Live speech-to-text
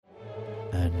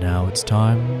And now it's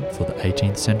time for the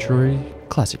 18th Century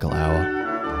Classical Hour.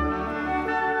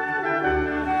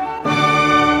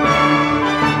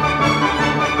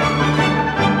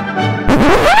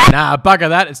 Nah, bugger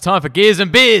that. It's time for Gears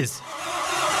and Beers.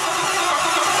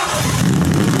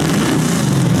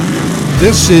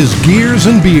 This is Gears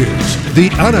and Beers, the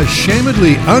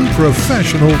unashamedly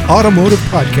unprofessional automotive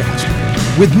podcast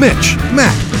with Mitch,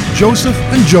 Matt, Joseph,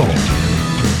 and Joel.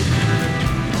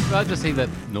 I'm glad to see that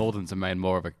Northerns have made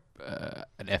more of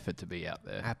an effort to be out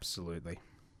there. Absolutely.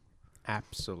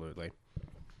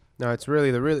 No, it's really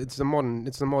it's the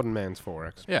modern man's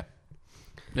Forex. Yeah.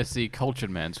 It's the cultured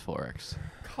man's Forex.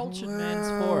 Cultured Man's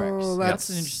Forex. That's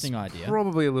an interesting idea.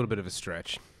 Probably a little bit of a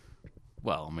stretch.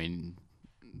 Well, I mean,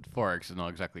 Forex is not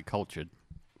exactly cultured.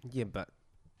 Yeah, but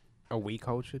are we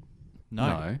cultured?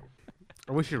 No.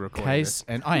 I wish you were recording Case,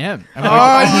 and I am. this.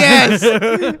 Oh, yes!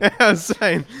 I was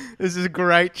saying, this is a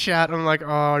great chat. I'm like,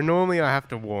 normally I have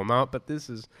to warm up, but this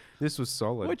was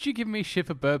solid. Would you give me shit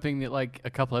for burping like a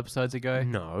couple episodes ago?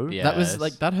 No. Yeah. That was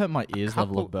like, that hurt my ears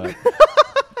level of burp.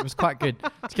 It was quite good.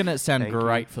 It's going to sound Thank you.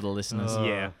 great for the listeners.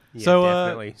 Yeah, So,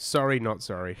 definitely. Sorry, not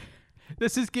sorry.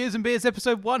 This is Gears and Beers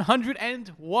episode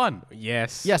 101.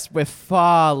 Yes. Yes, we're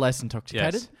far less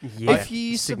intoxicated. Yeah, If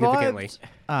you significantly.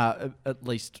 survived at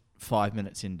least 5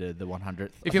 minutes into the 100th.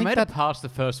 If you made it past the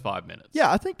first 5 minutes.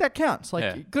 Yeah, I think that counts. Like,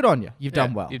 Yeah. good on you. You've Yeah,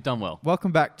 done well. You've done well.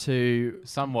 Welcome back to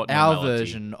Somewhat our normality.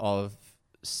 version of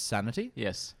sanity.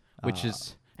 Yes. Which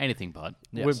is anything but.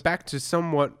 Yes. We're back to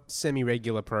somewhat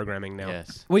semi-regular programming now.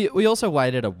 Yes. We also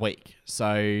waited a week,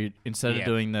 so instead Yeah. of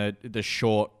doing the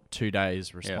short 2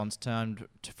 days response time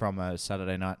from a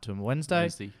Saturday night to a Wednesday,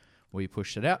 we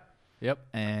pushed it out. Yep.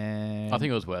 And I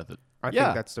think it was worth it. I Yeah.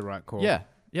 think that's the right call. yeah,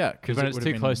 Because when it's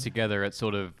too close together, it's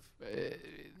sort of,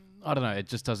 I don't know, it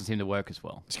just doesn't seem to work as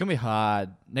well. It's gonna be hard.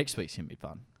 Next week's gonna be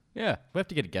fun. Yeah. We have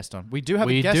to get a guest on. We do have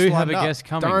We a guest. do have lined a up. guest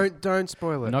coming. Don't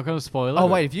spoil it. I'm not going to spoil it. Oh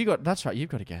wait, that's right. You've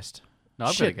got a guest. No,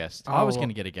 I've got a Shit. guest. I was Oh,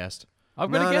 gonna get a guest.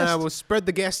 I've got a guest. No, we'll spread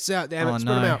the guests out. Damn Oh, it,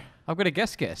 spread them no. out. I've got a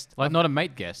guest. Like, not a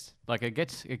mate guest. Like a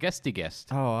guesty guest.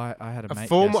 Oh, I had a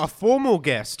mate A guest. formal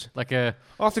guest. Like a...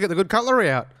 I'll have to get the good cutlery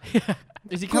out.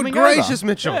 Is he Good coming gracious, over?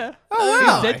 Mitchell. Yeah. Oh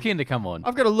wow. He's dead keen to come on.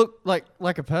 I've got to look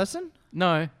like a person.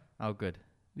 No. Oh, good.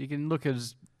 You can look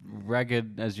as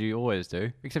ragged as you always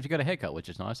do. Except you got a haircut, which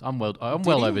is nice. I'm well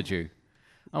overdue.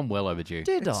 I'm well overdue.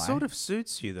 Did It I? sort of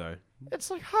suits you, though.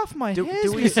 It's like half my Do- hair's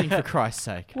do we- missing, for Christ's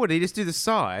sake. What, did he just do the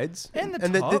sides? And the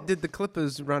and top. did the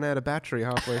clippers run out of battery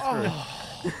halfway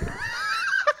through?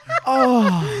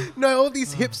 Oh, No, all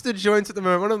these hipster joints at the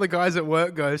moment. One of the guys at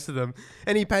work goes to them,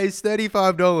 and he pays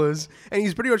 $35, and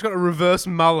he's pretty much got a reverse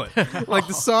mullet. Like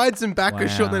the sides and back are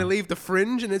short, and then Wow. they leave the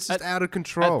fringe, and it's just out of At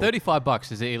control. $35,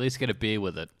 does he at least get a beer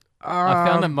with it? I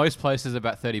found that most places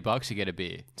about $30 you get a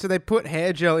beer. So they put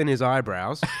hair gel in his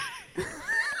eyebrows.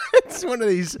 It's one of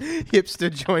these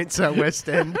hipster joints at West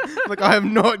End. Like, I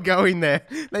am not going there.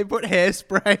 They put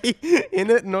hairspray in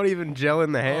it, not even gel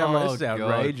in the hair. I'm like, this is Oh,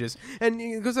 God. outrageous. And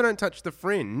because I don't touch the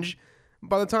fringe,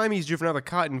 by the time he's due for another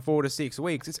cut in 4 to 6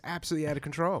 weeks, it's absolutely out of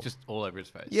control. Just all over his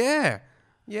face. Yeah.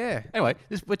 Anyway,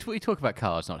 we talk about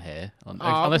cars, not hair.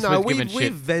 Unless No, we're giving we've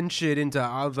shit. ventured into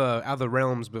other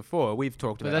realms before. We've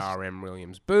talked But about that's- R.M.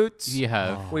 Williams boots. You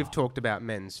have. We've talked about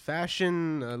men's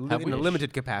fashion Have in a we?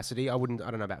 limited capacity. I don't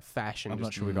know about fashion. I'm not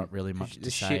just sure we got really much the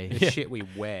to say. shit, the shit we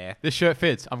wear. This shirt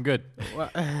fits. I'm good.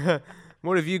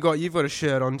 What have you got? You've got a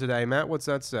shirt on today, Matt. What's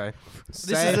that say?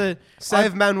 is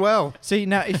Save Manuel. See,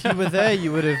 now if you were there,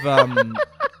 you would have.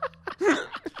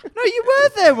 No, you were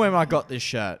there when I got this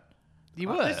shirt. You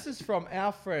were. This is from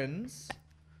our friends.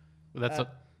 That's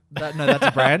That's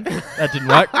a brand. That didn't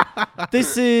work.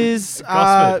 This is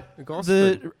Gosford.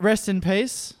 the rest in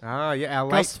peace. Ah, yeah, our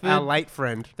Gosford. late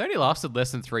friend. they only lasted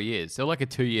less than 3 years. They're like a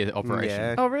 2-year operation.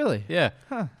 Yeah. Oh, really? Yeah.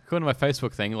 Huh. According to my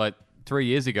Facebook thing, like 3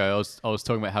 years ago, I was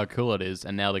talking about how cool it is,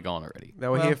 and now they're gone already. They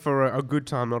were Well, here for a good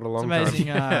time, not a It's long amazing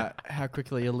time. how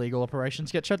quickly illegal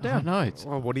operations get shut I down. know. It's,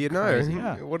 Well, what do you know? Crazy.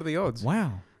 Yeah. What are the odds?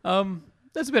 Wow.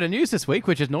 there's a bit of news this week,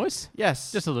 which is nice.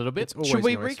 Yes. Just a little bit. It's always Should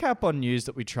we nice. recap on news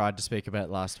that we tried to speak about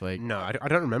last week? No, I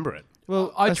don't remember it.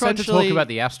 Well, I tried to talk essentially, about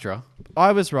the Astra.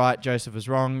 I was right. Joseph was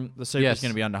wrong. The Super's Yes.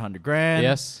 going to be under 100 grand.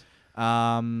 Yes.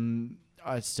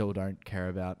 I still don't care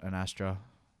about an Astra.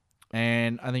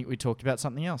 And I think we talked about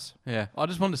something else. Yeah. I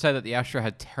just wanted to say that the Astra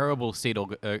had terrible seat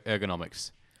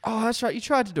ergonomics. Oh, that's right. You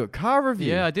tried to do a car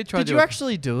review. Yeah, I did try to Did do you a-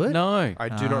 actually do it? No. I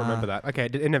do not remember that. Okay,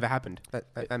 it never happened. That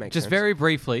makes Just sense. very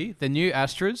briefly, the new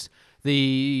Astras,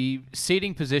 the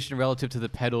seating position relative to the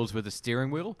pedals with the steering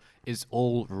wheel is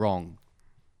all wrong.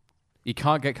 You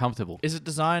can't get comfortable. Is it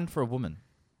designed for a woman?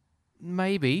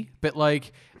 Maybe, but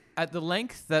like at the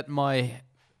length that my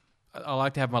I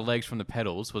like to have my legs from the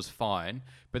pedals was fine,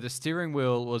 but the steering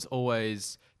wheel was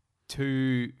always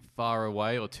too far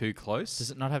away or too close.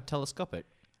 Does it not have telescopic?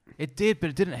 It did, but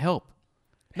it didn't help.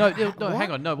 No,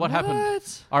 hang on. No, what happened?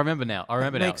 I remember now.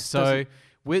 So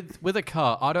with a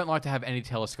car, I don't like to have any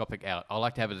telescopic out. I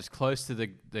like to have it as close to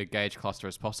the gauge cluster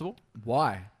as possible.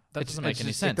 Why? That doesn't make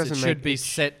any sense. It should be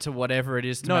set to whatever it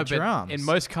is to match your arms. In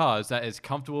most cars, that is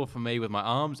comfortable for me with my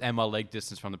arms and my leg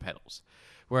distance from the pedals.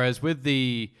 Whereas with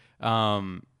the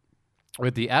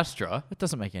Astra, it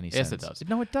doesn't make any sense. Yes, it does.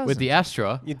 No, it doesn't. With the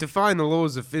Astra, You define the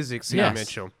laws of physics here,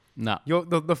 Mitchell. no.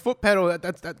 The foot pedal,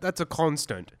 that's a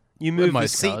constant. You move the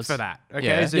most seat cars. for that. Okay,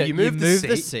 Yeah. so you move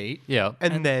the seat, Yeah.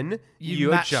 and then you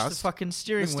match adjust the fucking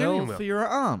steering steering wheel wheel. for your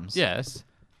arms. Yes.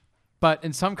 But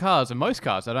in some cars, and most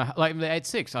cars, I don't like the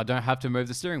 8.6. I don't have to move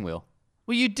the steering wheel.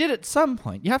 Well, you did at some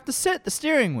point. You have to set the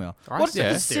steering wheel. What if set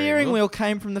the the steering steering wheel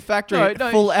came from the factory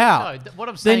full out? No, what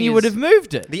I'm saying Then you is would have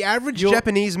moved it. The average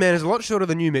Japanese man is a lot shorter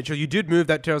than you, Mitchell. You did move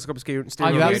that telescopic steering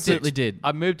You wheel. absolutely did.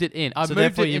 I moved it in. I So moved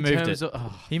therefore it you in moved terms it.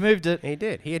 of. He moved it. He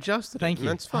did. He adjusted Thank it. you.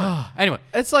 And that's fine. Anyway,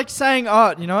 It's like saying,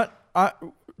 oh, you know what?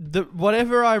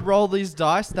 Whatever I roll these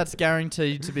dice, that's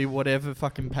guaranteed to be whatever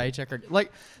fucking paycheck.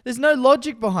 There's no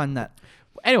logic behind that.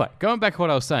 Anyway, going back to what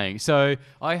I was saying. So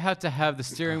I had to have the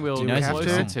steering wheel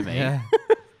closer to me. Yeah.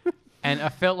 And I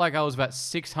felt like I was about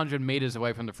 600 meters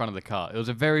away from the front of the car. It was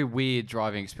a very weird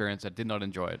driving experience. I did not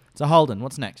enjoy it. So Holden,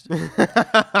 what's next? Anyway,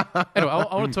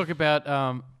 I want to talk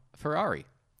about Ferrari.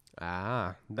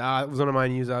 That was one of my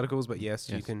news articles, but yes.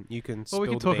 you can. Well, we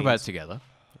can talk about it together.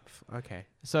 Okay.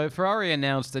 So Ferrari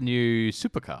announced a new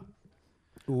supercar.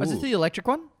 Is this the electric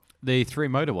one? The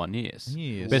 3-motor one, yes.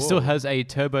 Yes. But it still has a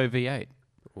turbo V8.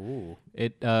 Ooh.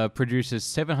 It produces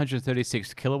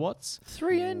 736 kilowatts.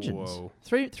 3 engines. Whoa.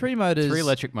 Three motors. 3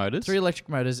 electric motors. 3 electric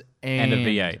motors and a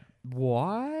V8.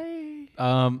 Why?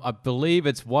 I believe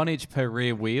it's 1 each per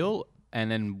rear wheel and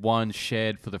then 1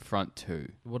 shared for the front 2.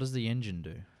 What does the engine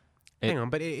do? Hang on,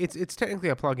 but it's technically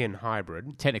a plug-in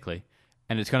hybrid. Technically.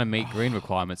 And it's going to meet green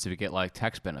requirements if you get like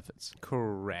tax benefits.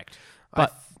 Correct.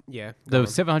 But yeah. The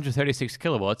 736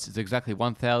 kilowatts is exactly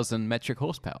 1,000 metric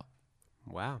horsepower.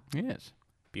 Wow. Yes.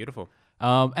 Beautiful.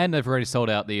 And they've already sold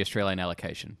out the Australian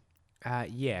allocation.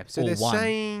 Yeah. So Or they're one.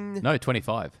 saying. No,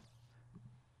 25.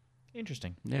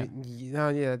 Interesting. Yeah.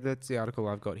 Yeah, that's the article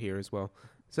I've got here as well.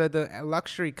 So the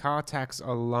luxury car tax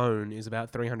alone is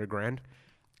about $300,000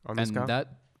 on this And car.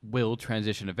 that will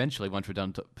transition eventually, once we're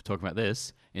done talking about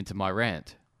this, into my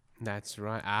rant. That's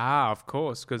right. Of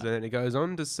course, because then it goes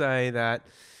on to say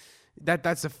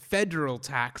that's a federal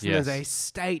tax and Yes. there's a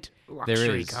state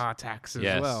luxury is. car tax as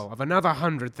Yes. well of another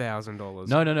 $100,000.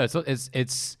 No.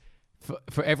 It's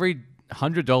for every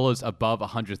 $100 above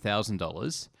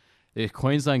 $100,000, the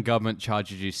Queensland government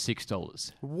charges you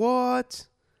 $6. What?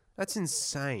 That's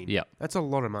insane. Yep. That's a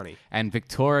lot of money. And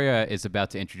Victoria is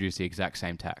about to introduce the exact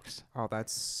same tax. Oh,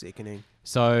 that's sickening.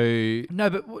 So No,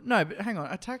 but hang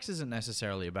on. A tax isn't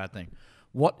necessarily a bad thing.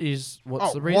 What's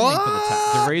Oh, the reasoning for the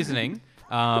tax? the reasoning,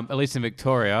 at least in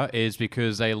Victoria, is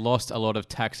because they lost a lot of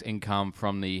tax income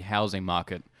from the housing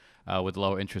market with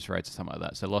lower interest rates or something like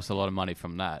that. So they lost a lot of money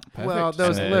from that. Well, there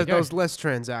was, And there you there go. was less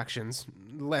transactions,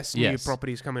 less new Yes.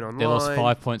 properties coming online. They lost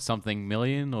 5-point-something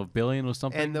million or billion or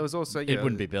something. And there was also... It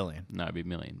wouldn't be billion. No, it'd be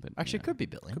million. But Actually, it could be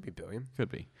billion. Could be billion. could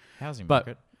be. Housing But-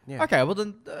 market. Yeah. Okay, well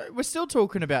then we're still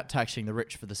talking about taxing the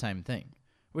rich for the same thing.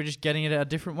 We're just getting it a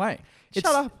different way. Shut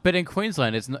up. But in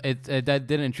Queensland, it's not, they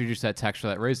didn't introduce that tax for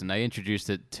that reason. They introduced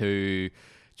it to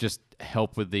just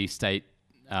help with the state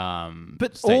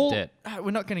But state debt.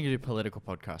 we're not going to do a political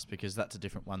podcast because that's a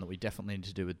different one that we definitely need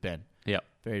to do with Ben. Yep.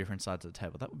 Very different sides of the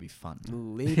table. That would be fun.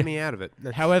 Leave me out of it.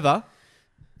 However,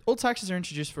 all taxes are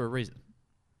introduced for a reason.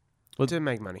 To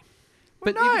make money.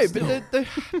 But no, even but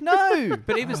no.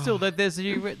 But even still,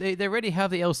 they already have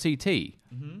the LCT.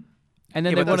 Mm-hmm. And then Yeah,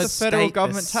 they but want That's the a federal state-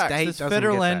 government the tax. state There's doesn't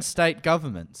federal get and that. state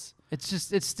governments.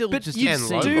 it's still But just you and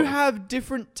insane. do local. have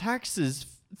different taxes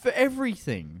for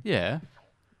everything. Yeah.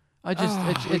 I just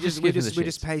We it just we gives me the we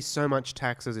just shits. pay so much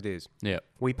tax as it is. Yeah.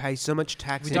 We pay so much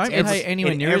tax. We in don't every, pay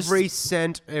anywhere in near as- every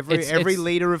cent, every It's-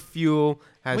 liter of fuel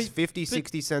has We- 50, but-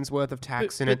 60 cents worth of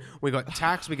tax but- in it. We got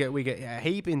tax. We get a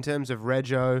heap in terms of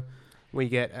rego. We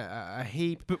get a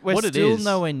heap. But we're What it still is-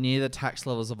 nowhere near the tax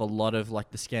levels of a lot of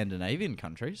like the Scandinavian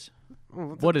countries.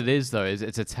 What it is though is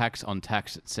it's a tax on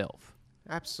tax itself.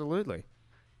 Absolutely.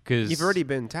 Because You've already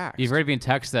been taxed. You've already been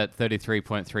taxed at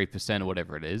 33.3% or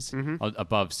whatever it is,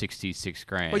 above 66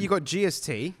 grand. Well, you got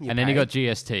GST. and then you got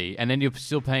GST, and then you're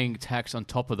still paying tax on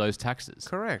top of those taxes.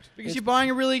 Correct. Because you're buying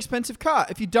a really expensive car.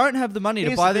 If you don't have the money to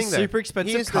Here's buy the the thing, though. super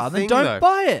expensive Here's the car, then thing, don't though.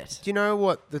 buy it. Do you know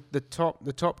what the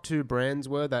top two brands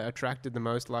were that attracted the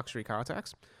most luxury car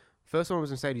tax? First one was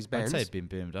Mercedes-Benz. I'd say it'd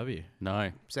been BMW.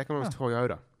 No. Second one was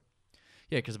Toyota.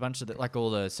 Yeah, because a bunch of like all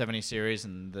the 70 series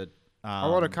and the A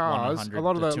lot of cars, 100, a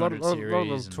lot of the 200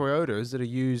 series and- Toyotas that are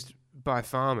used by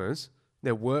farmers,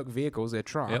 their work vehicles, their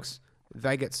trucks,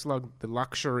 they get slugged the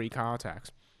luxury car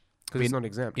tax because it's not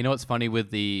exempt. You know what's funny with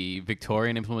the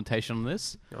Victorian implementation on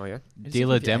this? Oh yeah.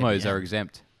 Dealer with your demos NBN. are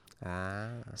exempt. Ah.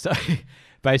 So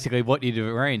basically what you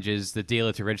arrange is the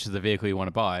dealer to register the vehicle you want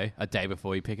to buy a day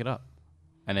before you pick it up.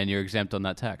 And then you're exempt on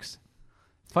that tax.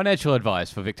 Financial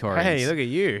advice for Victorians. Hey, look at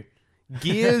you.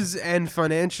 Gears and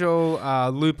financial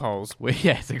loopholes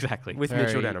Yes, exactly. with Very-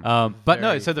 Mitchell Denham. But no,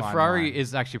 Very so the fine Ferrari line.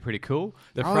 is actually pretty cool.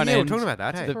 The Oh front yeah, we're end, talking about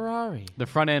that. Hey. Ferrari. the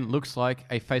front end looks like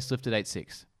a facelifted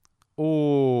 8.6.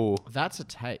 Oh. That's a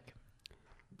take.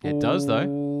 It does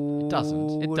though. It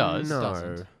doesn't. It does. No.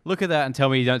 Doesn't. Look at that and tell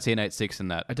me you don't see an 8.6 in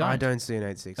that. I don't see an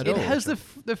 8.6. At It all. has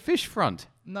the fish front.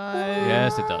 No.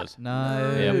 Yes, it does.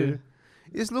 No. Yep.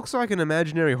 This looks like an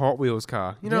imaginary Hot Wheels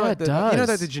car. You know, Yeah, like it the, you know, does.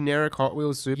 like the generic Hot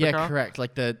Wheels supercar. Yeah, correct.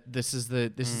 Like this is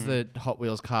the Hot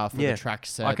Wheels car for Yeah. the track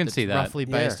set. I can that's see that. roughly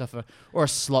based Yeah. off or a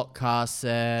slot car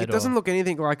set. It doesn't or, look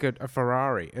anything like a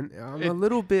Ferrari, and I'm a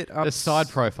little bit up. The side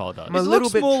profile does. I'm a It little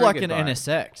looks bit more like an triggered by it.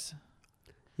 NSX.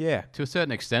 Yeah. To a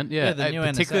certain extent, yeah. Yeah, the new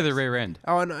particularly the NSX. rear end.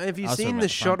 Oh, and have you I was talking seen about the the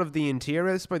shot front. of the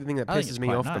interior? That's probably the thing that I think pisses it's me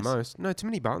quite off nice. the most. No, too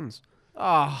many buttons.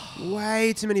 Oh,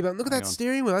 Way too many buttons. Look at Hang that on.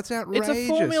 steering wheel. That's outrageous. it's a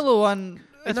Formula One.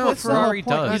 That's No, what it's not. Ferrari The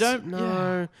whole point. does. You don't.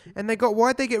 No. And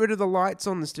why'd they get rid of the lights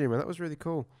on the steering wheel? That was really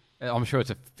cool. I'm sure it's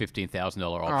a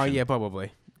 $15,000 option. Oh yeah,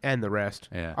 probably. And the rest.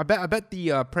 Yeah. I bet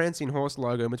the prancing horse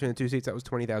logo in between the two seats, that was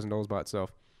 $20,000 by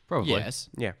itself. Probably. Yes.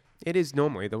 Yeah. It is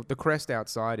normally. The crest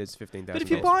outside is $15,000. But if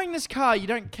you're buying this car, you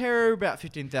don't care about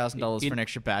 $15,000 for an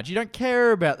extra badge. You don't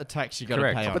care about the tax you got to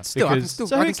Correct. pay on But it. still, Because- So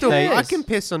who I cares? can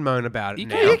piss and moan about it You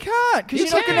now. No, you can't, because You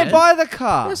you're not going can. to buy the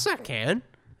car. Yes, I can.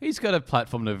 He's got a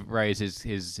platform to raise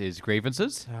his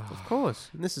grievances. Of course.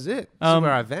 And this is it. This Um, is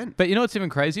where I vent. But you know what's even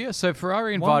crazier? So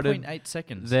Ferrari invited 1.8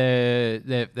 seconds.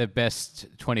 their best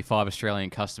 25 Australian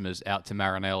customers out to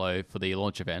Maranello for the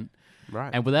launch event.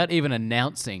 Right. And without even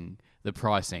announcing the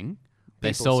pricing, they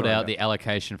People sold signed out up. the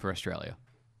allocation for Australia.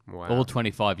 Wow. All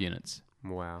 25 units.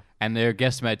 Wow. And they're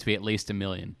guesstimated to be at least 1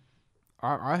 million.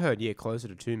 I heard, closer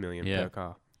to 2 million Yeah. per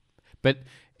car. But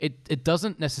it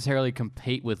doesn't necessarily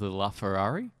compete with the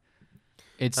LaFerrari.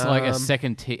 It's like a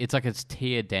second tier. It's like it's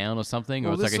tier down or something,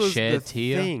 or it's like this a was shared the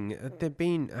tier. Thing. They've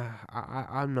been,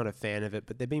 I'm not a fan of it,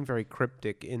 but they've been very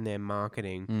cryptic in their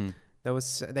marketing.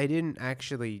 They didn't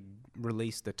actually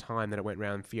release the time that it went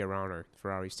round Fiorano,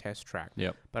 Ferrari's test track.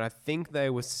 Yep. But I think they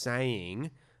were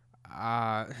saying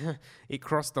it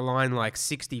crossed the line like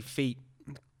 60 feet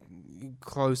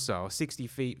closer, or 60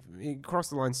 feet. It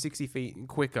crossed the line 60 feet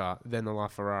quicker than the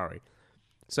LaFerrari.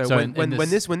 So in when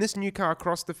this- this new car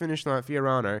crossed the finish line at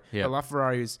Fiorano, Yep. the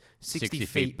LaFerrari was 60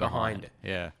 feet behind it.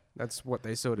 Yeah. That's what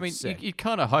they sort I of mean, said. you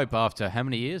kind of hope after how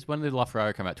many years? When did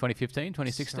LaFerrari come out? 2015,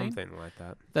 2016? Something like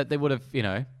that. That they would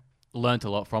have, learnt a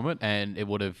lot from it and it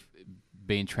would have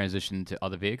been transitioned to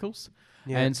other vehicles.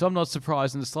 Yeah. And so I'm not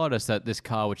surprised in the slightest that this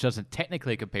car, which doesn't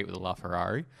technically compete with the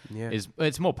LaFerrari, Yeah.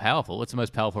 it's more powerful. It's the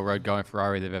most powerful road-going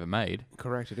Ferrari they've ever made.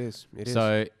 Correct, it is. It is.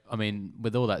 So, I mean,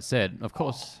 with all that said, of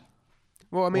course...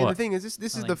 Well, I mean, the What? thing is,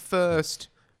 this is the first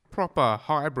proper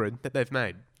hybrid that they've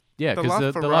made. Yeah, The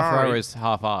because the LaFerrari- LaFerrari is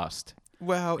half-assed.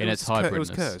 Well, In it its was it was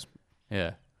hybridness. KERS,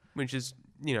 Yeah. which is,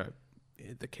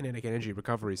 the kinetic energy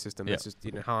recovery system Yeah. that's just,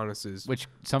 harnesses. Which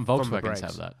some From the Volkswagens brakes.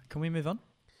 have that. Can we move on?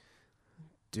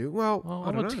 Well, Well, I I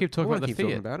don't want to know. keep talking I about wanna the keep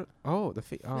talking Fiat. about it. Oh, the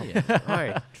Fiat. Oh, Yeah.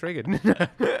 Hi, triggered.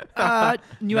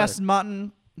 New Aston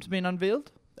Martin has been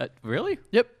unveiled. Really?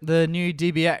 Yep, the new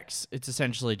DBX. It's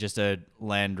essentially just a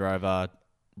Land Rover,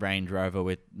 Range Rover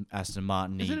with Aston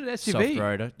Martin. Is it an SUV? Soft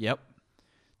roader. Yep,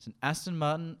 it's an Aston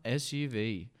Martin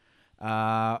SUV.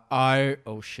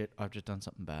 Oh shit! I've just done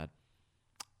something bad.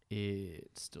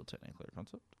 It's still technically a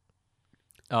concept.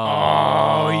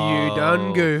 Oh, you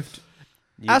done goofed.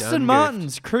 You done Aston goofed.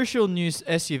 Martin's crucial new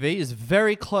SUV is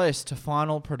very close to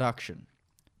final production.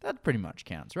 That pretty much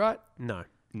counts, right? No,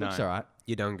 Looks alright.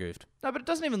 you done goofed. No, but it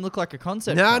doesn't even look like a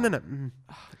concept No, car. no, no. Mm.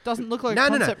 It doesn't look like No, a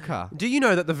no, no. concept car. Do you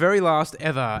know that the very last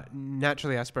ever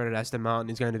naturally aspirated Aston Martin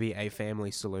is going to be a family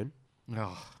saloon?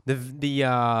 Oh. The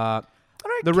I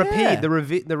don't the care. Rapide,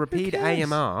 the Rapide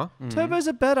cares? AMR. Turbos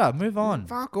are better. Move on.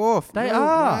 Fuck off. They No,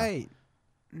 are. Wait.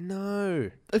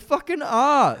 No. They fucking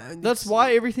are. That's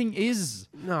why everything is.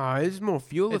 No, it's more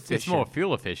fuel efficient. It's more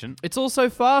fuel efficient. It's also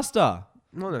faster.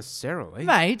 Not necessarily.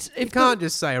 Mate, You if can't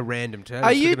just say a random turbo.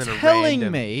 are you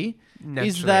telling me naturally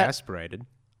is that aspirated?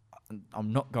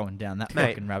 I'm not going down that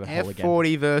Mate, fucking rabbit hole again.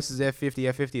 F40 versus F50.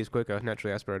 F50 is quicker,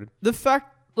 naturally aspirated. The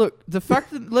fact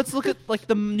that let's look at like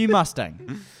the new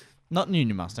Mustang. Not new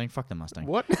Mustang, fuck the Mustang.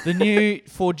 What? The new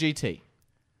Ford GT.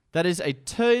 That is a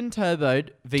twin-turboed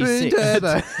V6.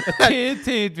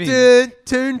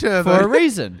 Twin turbo. For a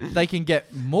reason. They can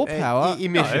get more power,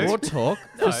 emissions. more torque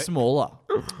for smaller.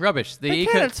 Rubbish. They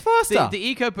can, it's faster.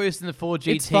 The EcoBoost in the Ford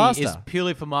It's GT faster. is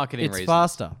purely for marketing It's reasons.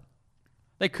 faster.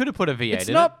 They could have put a V8 It's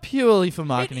in not it. purely for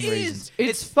marketing It reasons. is.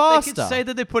 It's faster. They could say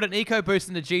that they put an EcoBoost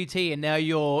in the GT and now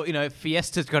your,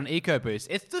 Fiesta's got an EcoBoost.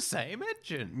 It's the same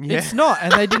engine. Yeah. It's not,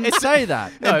 and they didn't say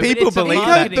that. No, but people it's a believe that.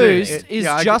 marketing EcoBoost reason. is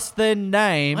Yeah, I just their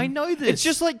name. I know this. It's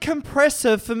just like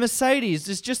compressor for Mercedes.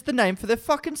 It's just the name for their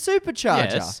fucking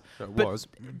supercharger. Yes. It But- was.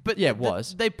 But Yeah, it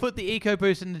was. They put the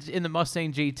EcoBoost in the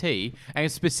Mustang GT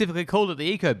and specifically called it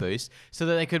the EcoBoost so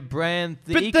that they could brand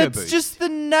the But EcoBoost. that's just the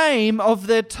name of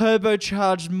their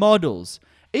turbocharged models.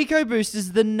 EcoBoost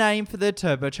is the name for their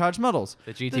turbocharged models.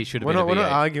 the GT should have We're been not, a we're V8.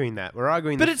 not arguing that. We're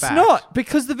arguing But the it's fact. not,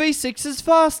 because the V6 is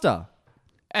faster.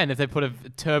 And if they put a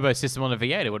turbo system on a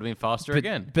V8, it would have been faster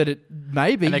again. But it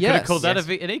maybe, And they yes. could have called that an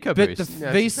But EcoBoost.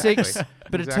 the Yes, V6, exactly.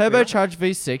 but Exactly a right. turbocharged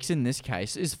V6 in this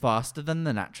case is faster than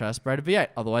the natural aspirated V8.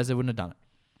 Otherwise, they wouldn't have done it.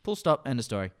 Full stop. End of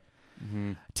story.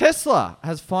 Tesla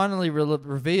has finally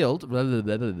revealed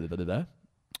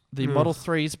the Model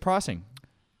 3's pricing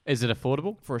Is it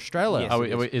affordable? for Australia.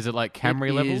 Yes. Is it like Camry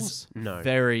It levels? is No.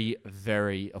 very,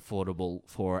 very affordable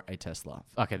for a Tesla.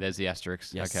 Okay, there's the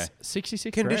asterisk. Yes. Okay.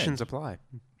 66 Conditions grand. apply.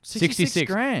 66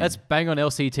 grand. That's bang on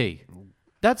LCT.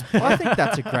 I think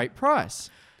that's a great price.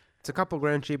 It's a couple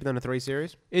grand cheaper than a 3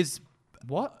 Series. Is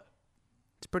What?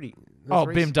 It's pretty. Oh,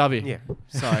 3s BMW. Yeah.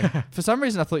 Sorry. For some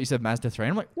reason, I thought you said Mazda 3.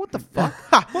 I'm like, what the fuck?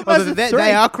 What Although Mazda they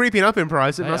 3? are creeping up in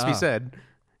price, it They must be are. said.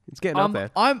 It's getting up there.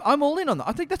 I'm all in on that.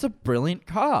 I think that's a brilliant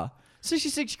car.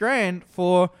 66 grand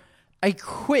for a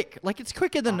quick, like it's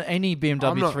quicker than any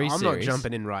BMW 3 I'm Series. not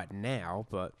jumping in right now,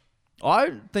 but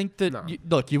I think that, No.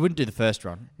 look, you wouldn't do the first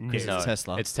run because no, it's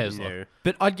Tesla. It's Tesla. No.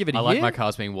 But I'd give it a I year. like my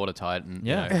cars being watertight and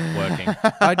Yeah. working.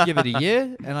 I'd give it a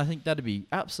year, and I think that'd be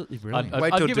absolutely brilliant. I'd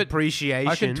wait till give it- depreciation.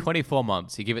 I reckon 24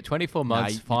 months. You give it 24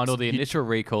 months, find all the you'd- initial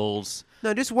recalls.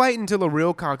 No, just wait until a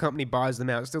real car company buys them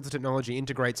out, steals the technology,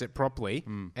 integrates it properly,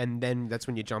 and then that's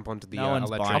when you jump onto the No one's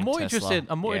electric. buying I'm more Tesla. interested.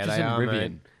 I'm more Yeah, interested they in are,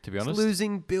 Rivian, mate. to be It's honest.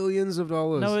 losing billions of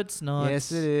dollars. no, it's not.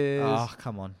 Yes, it is. Oh,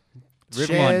 come on. Shares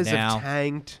Come on now. have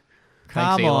tanked.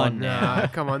 Come Elon. on now. Nah,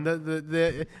 come on.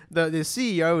 The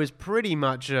CEO is pretty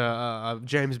much a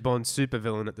James Bond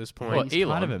supervillain at this point. What, He's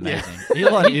kind Elon? of amazing.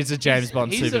 Elon is a James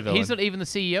Bond He's supervillain. he's not even the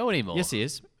CEO anymore. Yes, he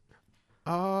is.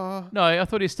 Oh, No, I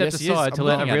thought he stepped Yes, he is. aside I'm to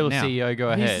let looking a at real it now. CEO go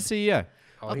ahead. He's the CEO.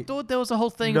 I thought there was a whole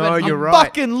thing No, about you're I'm right.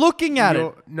 fucking looking at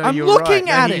it. No, I'm you're looking right.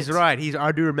 No, at he's it. right.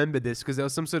 I do remember this because there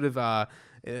was some sort of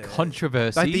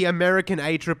controversy. like the American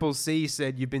ACCC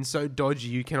said you've been so dodgy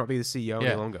you cannot be the CEO Yeah.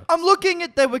 any longer. I'm looking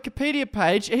at their Wikipedia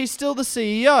page. He's still the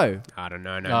CEO. I don't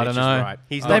know. No, I Mitch don't is know. right.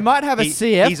 He's They might have a He's a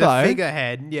CFO.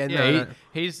 figurehead. Yeah, yeah, no.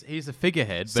 he's a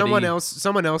figurehead. But Someone he-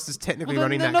 else is technically Well,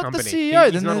 running then they're that not the company. CEO,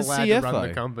 He's then not they're allowed to run the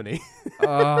CFO. company.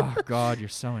 Oh God, you're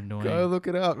so annoying. Go look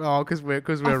it up. Oh, because we're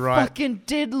I right. fucking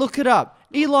did look it up.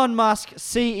 Elon Musk,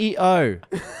 CEO.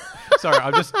 Sorry,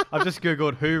 I've just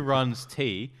googled who runs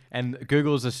T, and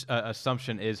Google's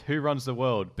assumption is who runs the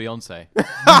world. Beyonce.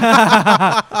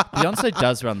 Beyonce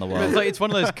does run the It's world. like it's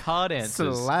one of those card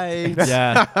answers. Slade.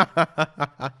 Yeah.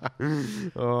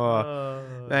 Oh,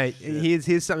 mate,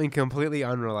 here's something completely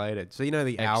unrelated. So you know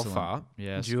the Excellent. Alpha,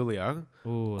 Yes. Giulio,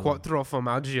 Ooh. Quattro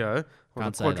Formaggio, or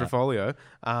Can't the say that. Quadrifoglio.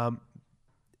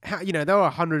 They were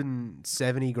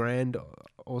 170 grand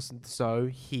or so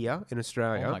here in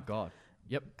Australia. Oh my God.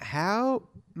 Yep. How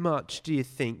much do you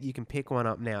think you can pick one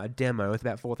up now, a demo with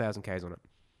about 4,000 Ks on it?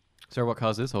 So what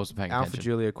cars is? I wasn't paying Alpha attention.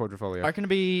 Giulia Quadrifoglio. I reckon to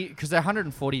be because they're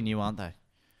 140 new, aren't they?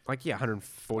 Like, yeah,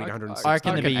 140, I- 160. I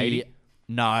reckon to reckon be 80.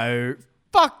 no.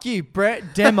 Fuck you,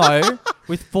 Brett. Demo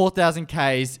with 4,000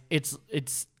 Ks.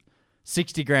 It's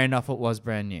 60 grand off what was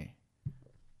brand new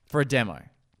for a demo.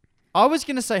 I was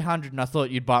gonna say 100, and I thought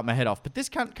you'd bite my head off, but this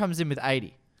comes in with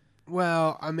 80.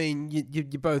 Well, I mean, you're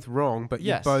both wrong, but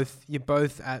Yes. you're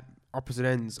both at opposite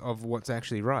ends of what's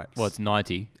actually right. Well, it's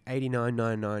 90.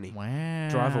 89,990. Wow.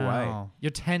 Drive away.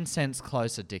 You're 10 cents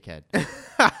closer, dickhead.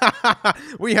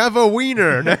 We have a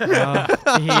wiener.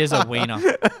 He is a wiener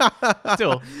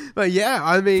Still, But yeah,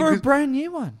 I mean, for a 'cause- brand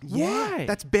new one. yeah, Why?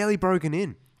 that's barely broken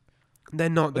in. They're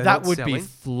not. They're that not would selling. be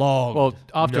flogged. Well,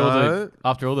 No.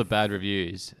 after all the bad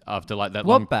reviews, after like that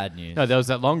what long bad news? No, there was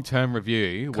that long-term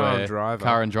review Car and where Driver.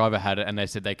 Car and Driver had it, and they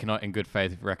said they cannot, in good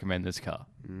faith, recommend this car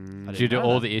due to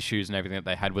all the issues and everything that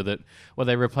they had with it. Well,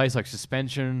 they replaced like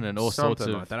suspension and all Something sorts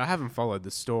of. like that. I haven't followed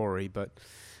the story, but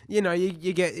you know,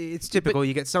 you get it's typical.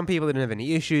 You get some people that didn't have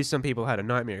any issues. Some people had a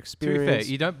nightmare To experience. be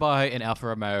fair, you don't buy an Alfa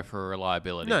Romeo for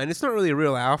reliability. no, and it's not really a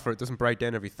real Alpha. It doesn't break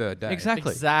down every third day.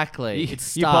 exactly. Exactly. You,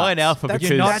 It you buy an starts. Alpha That's- because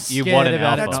You're not you scared want an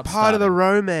about it Alpha. not That's part of the starting.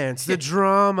 romance, the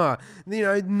drama. You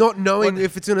know, not knowing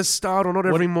if it's going to start or not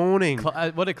every morning.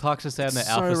 What did Clarkson say on the It's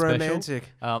Alpha so special? romantic.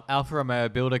 Alfa Romeo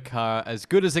build a car as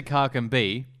good as a car can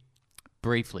be,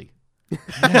 briefly.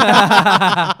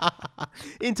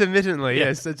 Intermittently,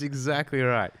 yes, that's exactly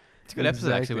right. It's a good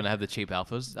episode actually when I had the cheap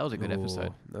Alphas. That was a good episode.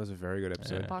 Ooh, that was a very good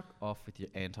episode. Fuck off with your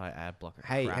anti-ad blocker.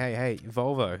 Hey, crap. hey,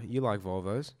 Volvo. You like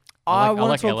Volvos? I I want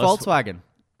like to talk Ellis. Volkswagen.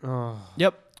 Oh,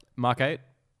 Yep. Mark 8?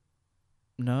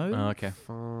 No. Oh, okay.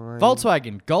 fine.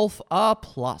 Volkswagen Golf R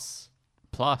Plus.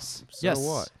 Plus. So yes.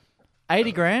 what?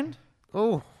 80 grand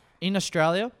Oh, in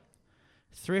Australia.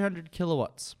 300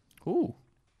 kilowatts. Ooh.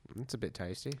 that's a bit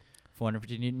tasty.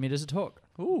 450 newton meters of torque.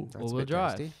 Ooh. That's a All-wheel bit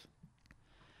drive. tasty.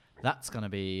 That's going to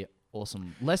be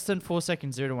awesome. Less than 4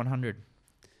 seconds, 0 to 100.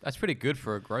 That's pretty good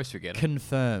for a grocery getter.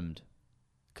 Confirmed.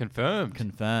 Confirmed.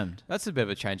 Confirmed. That's a bit of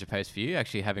a change of pace for you,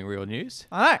 actually having real news.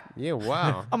 I know. Yeah,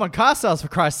 wow. I'm on car sales, for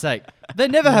Christ's sake. They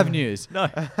never have news. No.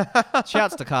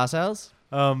 Shouts to car sales.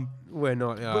 We're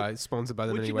not sponsored by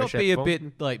them in Would any you way, not shape, be or a form. bit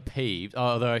like peeved?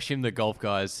 Although I assume the golf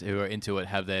guys who are into it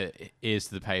have their ears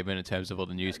to the pavement in terms of all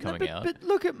the news No, coming but, out. but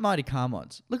look at Mighty Car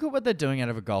Mods. Look at what they're doing out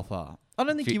of a Golf R. I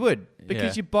don't think You- you would,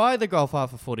 because yeah. you buy the Golf R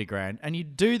for 40 grand and you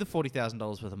do the $40,000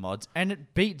 worth of mods and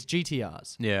it beats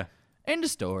GTRs. Yeah. End of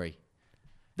story.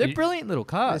 They're You- brilliant little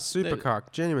They're cars. supercar,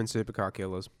 genuine supercar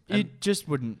killers. You just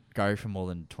wouldn't go for more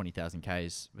than 20,000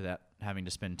 Ks without having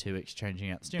to spend 2 weeks changing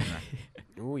out the steering rack.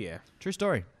 Oh yeah. True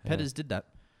story. Petters did that.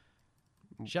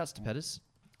 Shouts to Petters.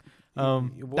 They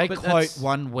but quote that's-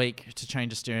 1 week to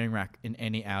change a steering rack in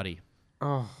any Audi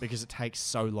Oh because it takes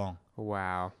so long.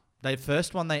 wow. The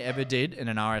first one they ever did in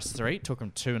an RS3 took them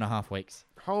 2.5 weeks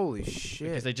Holy shit.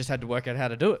 because they just had to work out how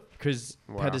to do it because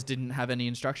Wow. Petters didn't have any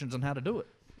instructions on how to do it.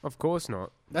 Of course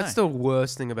not. That's No. the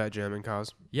worst thing about German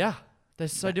cars. Yeah, they're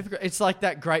so difficult. It's like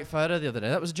that great photo the other day.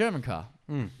 That was a German car.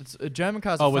 It's a German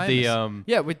car. Oh, with the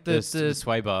yeah, with the the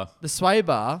sway bar sway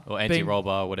bar or being- anti-roll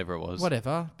bar, whatever it was.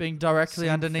 whatever, being directly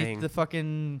Same underneath thing. the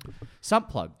fucking sump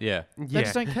plug. Yeah. They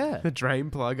just don't care. The drain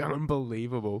plug,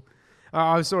 unbelievable.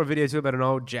 I saw a video too about an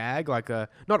old Jag, like a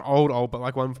not old, but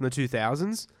like one from the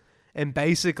 2000s, and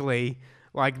basically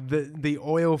like the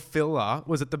oil filler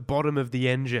was at the bottom of the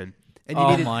engine. And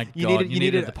Oh my God, you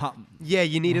needed the pump. Yeah,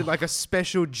 you needed like a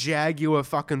special Jaguar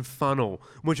fucking funnel,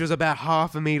 which was about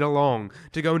 1/2 meter long,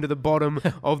 to go into the bottom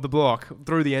of the block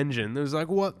through the engine. It was like,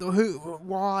 what? Who?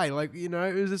 Why? Like, you know,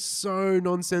 it was just so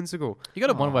nonsensical. You got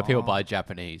to wonder why people buy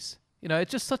Japanese. You know,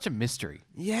 it's just such a mystery.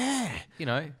 Yeah. You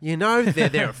know, You know,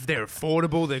 they're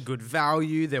affordable, they're good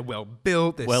value, they're well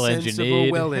built, they're Well-engineered.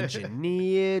 sensible, well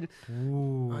engineered.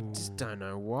 I just don't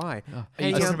know why. Are you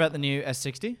Hey, talking about the new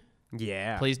S60?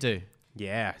 yeah, Please do.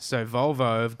 yeah. So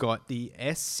Volvo have got the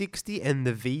S60 and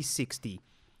the V60.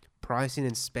 Pricing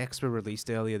and specs were released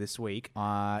earlier this week.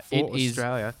 It For is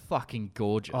Australia. fucking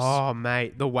gorgeous. Oh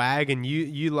mate, the wagon.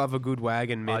 You love a good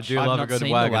wagon, Mitch. do I've love a not good seen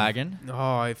wagon. the wagon.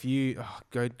 Oh, if you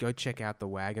go check out the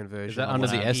wagon version. Is that I under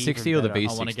want the it S60 even or the better. V60?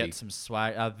 I want to get some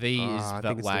swag. V is I the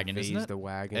think it's wagon, the V isn't is it? the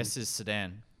wagon. S is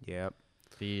sedan. Yep.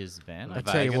 V is van. I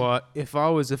tell you wagon. what, if I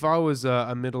was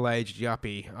a middle-aged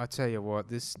yuppie, I tell you what,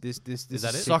 this that it? sickly.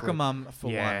 Soccer mum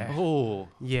for Yeah. one. oh,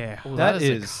 Yeah, Oh, That that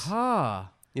is- is a car.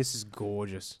 this is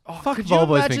gorgeous. Oh, fuck, could you Volvo's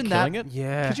imagine been that? killing it.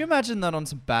 Yeah. Could you imagine that on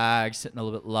some bags sitting a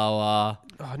little bit lower?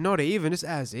 Oh, not even, just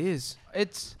as is.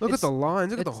 It's Look it's at the lines.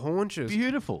 Look at the it's haunches.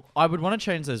 beautiful. I would want to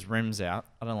change those rims out.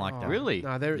 I don't like that. Really?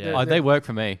 No, they're, Yeah. they're, Oh, they work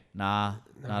for me. Nah,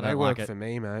 I they don't work like it. for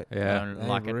me, mate. I Yeah. don't They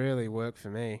like it. really work for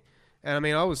me. And I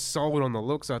mean, I was sold on the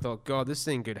looks. I thought, God, this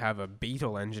thing could have a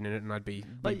Beetle engine in it, and I'd be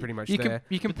pretty much you there.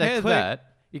 you they're compare quick.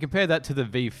 that. You compare that to the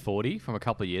V40 from a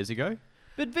couple of years ago.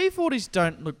 But V40s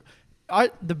don't look.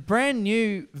 The brand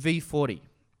new V40,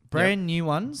 brand new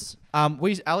ones.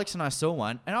 Alex and I saw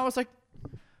one, and I was like,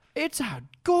 it's a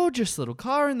gorgeous little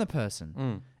car in the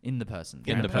person. In the person.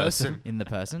 In the person. In the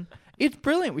person. It's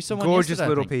brilliant. We saw one Gorgeous yesterday, I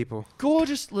little think. people.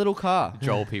 Gorgeous little car.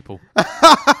 Joel people.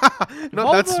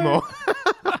 Not that Volvo- small.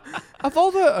 A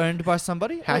Volvo owned by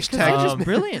somebody. Like, 'cause they're Hashtag- just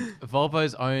brilliant.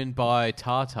 Volvo's owned by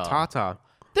Tata. Tata.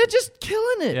 They're just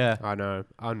killing it. Yeah. I know.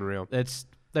 Unreal. It's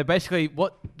they basically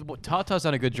what Tata's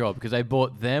done a good job because they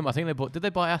bought them. I think they bought. Did they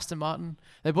buy Aston Martin?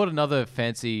 They bought another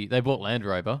fancy. They bought Land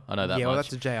Rover. I know that. Yeah, much. well,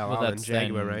 that's a JLR Well, and that's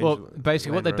Jaguar then- range. Well,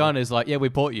 basically, what Land they've done Rover. is like, yeah, we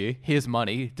bought you. Here's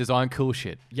money. Design cool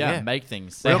shit. Yeah, Yeah. make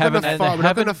things. They We're not haven't- going to and they we're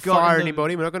not going to haven't gotten fire them-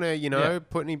 anybody. We're not going to, Yeah.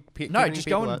 put any. No, just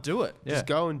go and do it. Yeah. Just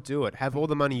go and do it. Have all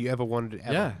the money you ever wanted.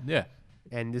 Ever. Yeah. Yeah.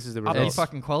 And this is the Up your result.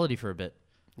 fucking quality for a bit.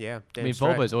 Yeah. I damn mean,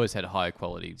 straight. Volvo's always had higher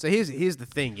quality. So here's the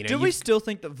thing. Do we still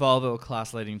think that Volvo are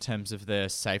class leading in terms of their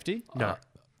safety? No.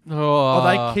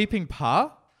 Are they keeping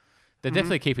par? They're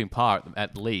definitely keeping par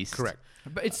at least. Correct.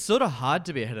 But it's sort of hard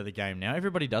to be ahead of the game now.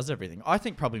 Everybody does everything. I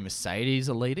think probably Mercedes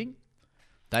are leading.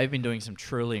 They've been doing some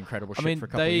truly incredible shit for a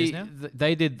couple of years now.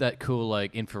 They did that cool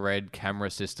like infrared camera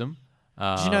system.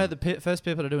 Did you know the first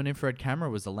people to do an infrared camera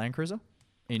was the Land Cruiser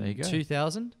There you in go.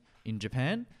 2000 in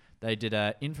Japan? They did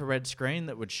an infrared screen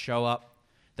that would show up.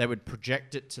 They would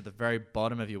project it to the very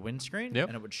bottom of your windscreen, Yep.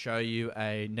 and it would show you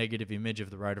a negative image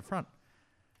of the road in front.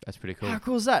 That's pretty cool. How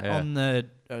cool is that Yeah. on the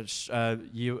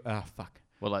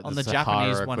Well, like on the the Sahara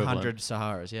Japanese equivalent. 100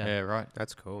 Saharas? Yeah, Yeah, right.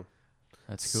 That's cool.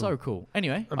 That's cool. so cool.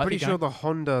 Anyway, I'm pretty sure the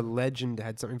Honda Legend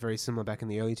had something very similar back in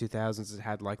the early 2000s. It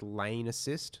had like lane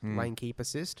assist, lane keep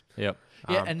assist. Yep.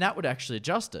 yeah, and that would actually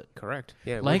adjust it. Correct.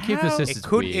 Yeah. Lane keep How- assist it is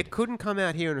could. weird. It couldn't come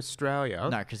out here in Australia.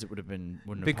 No, because it would have been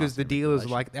wouldn't have Because passed the dealers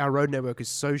regulation. like our road network is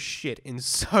so shit and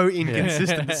so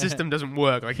inconsistent. The system doesn't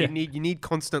work. Like you need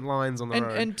constant lines on the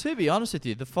road. And to be honest with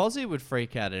you, the Fozzie would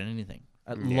freak out at anything,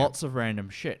 at lots of random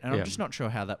shit, and Yeah. I'm just not sure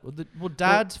how that would. Well,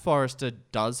 Dad's Forester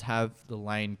does have the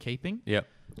lane keeping, Yep.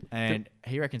 and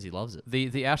he reckons he loves it.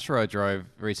 The Astro I drove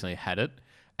recently had it,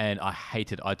 and I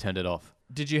hated. I turned it off.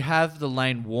 Did you have the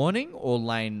lane warning or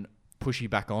lane push you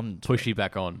back on? to Pushy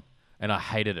back on, and I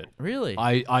hated it. it? Really?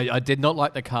 I did not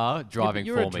like the car Yeah, but driving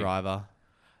you're for a me. driver.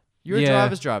 You're Yeah. a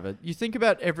driver's driver. You think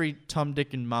about every Tom,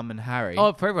 Dick, and Mum and Harry.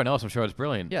 Oh, for everyone else, I'm sure it's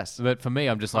brilliant. Yes. But for me,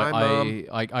 I'm just like, Hi,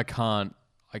 Mum.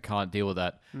 I can't deal with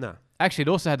that. no. Actually, it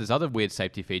also had this other weird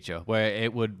safety feature where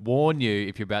it would warn you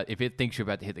if it thinks you're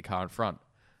about to hit the car in front.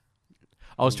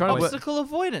 I was trying to work. Obstacle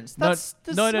avoidance. That's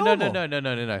No.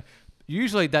 normal.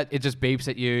 Usually that it just beeps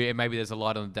at you and maybe there's a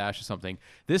light on the dash or something.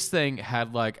 This thing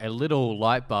had like a little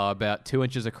light bar about 2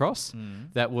 inches across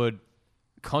that would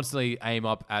constantly aim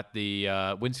up at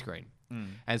the windscreen.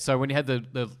 And so when you had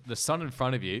the sun in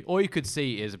front of you, all you could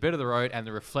see is a bit of the road and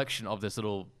the reflection of this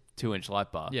little 2-inch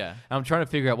light bar. Yeah. And I'm trying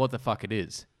to figure out what the fuck it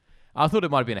is. I thought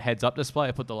it might have been a heads-up display.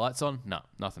 I put the lights on. No,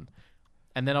 nothing.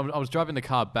 And then I was driving the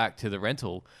car back to the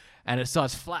rental, and it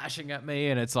starts flashing at me,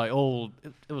 and it's like,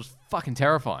 it was fucking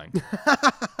terrifying.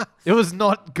 It was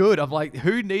not good. I'm like,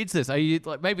 who needs this? Are you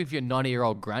like, maybe if you're a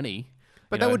 90-year-old granny.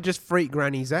 But you that know, would just freak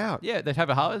grannies out. yeah, they'd have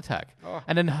a heart attack. Oh.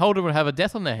 And then Holden would have a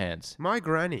death on their hands. My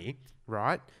granny,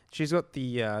 right? She's got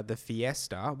the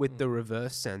Fiesta with the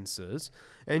reverse sensors,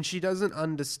 and she doesn't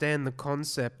understand the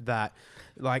concept that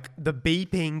like the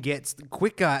beeping gets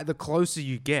quicker the closer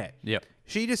you get. Yep.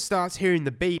 She just starts hearing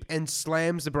the beep and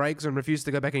slams the brakes and refuses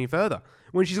to go back any further.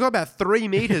 When she's got about 3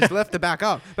 meters left to back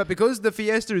up, but because the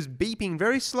Fiesta is beeping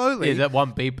very slowly, Yeah, that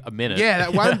one beep a minute. yeah,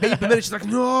 that one beep a minute, she's like,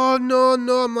 no.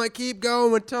 I'm like, keep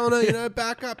going. We're telling her,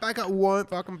 back up. Won't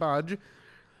fucking budge.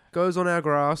 Goes on our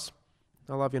grass.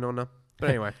 I love you, Nonna.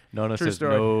 But anyway, Nonna true says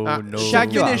story. no.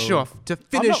 Finish off not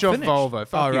finished. Volvo.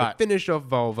 Fuck Oh, you. right. Finish off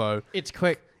Volvo. It's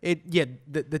quick. The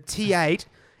T8.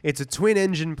 It's a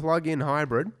twin-engine plug-in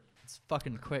hybrid. It's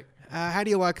fucking quick. How do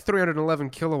you like 311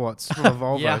 kilowatts from a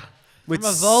Volvo? Yeah. With From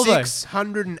a Volvo.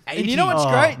 680. And you know what's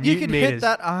great? You Newton could hit meters.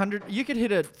 that 100. You could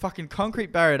hit a fucking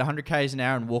concrete barrier at 100 k's an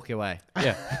hour and walk your way.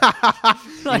 Yeah.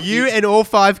 You and all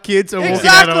 5 kids are walking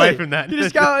out away from that. You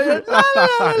just go. La,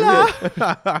 la,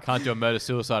 la, la. Can't do a murder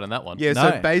suicide on that one. Yeah, No.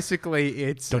 so basically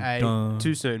it's Dun.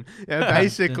 too soon. Yeah,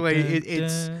 basically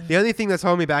it's the only thing that's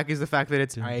holding me back is the fact that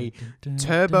it's a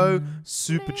turbo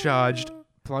supercharged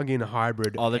plug-in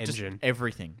hybrid Oh, they're just engine.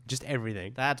 everything. Just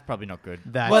everything. That's probably not good.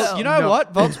 That's Well, you know not-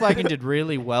 what? Volkswagen did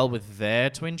really well with their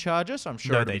twin charger, so I'm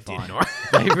sure No, it'll they be did fine. not.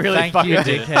 They really Thank fucking you,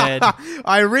 did. dickhead.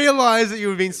 I realised that you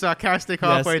were being sarcastic Yes,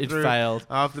 halfway it through failed.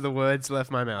 after the words left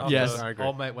my mouth. Yes. I agree.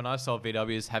 Old mate, when I sold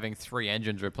VWs, having 3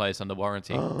 engines replaced under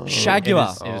warranty. in Jaguar.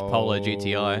 his Polo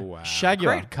GTI. Wow.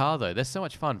 Jaguar. Great car though. They're so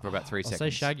much fun for about 3 I'll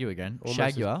seconds. say Jaguar again. Almost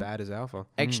Jaguar. as bad as Alpha.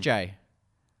 XJ.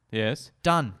 Yes.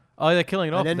 Done. Oh, they're killing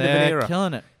it off. end of an They're era.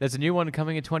 killing it. There's a new one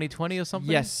coming in 2020 or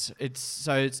something. Yes,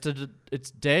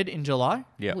 it's dead in July.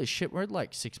 Yeah. Holy shit, we're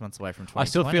like 6 months away from 2020. I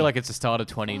still feel like it's the start of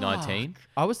 2019.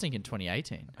 I was thinking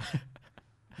 2018.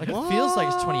 Like it feels like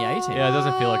it's 2018. Yeah, it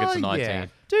doesn't feel like it's a Oh, 19. yeah.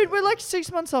 Dude, we're like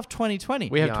 6 months off 2020.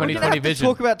 We have Yeah, I know. We're gonna 2020 have to vision.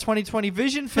 talk about 2020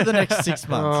 vision for the next 6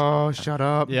 months. Oh, shut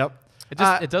up. Yep.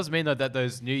 It does mean though that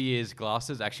those New Year's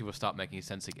glasses actually will start making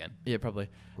sense again. Yeah, probably.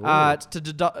 Ooh.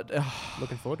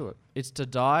 Looking forward to it. It's to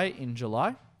die in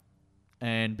July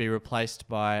and be replaced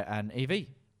by an EV.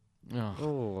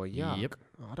 Oh, yuck. Yep.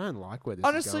 I don't like where this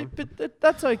Honestly, is going. but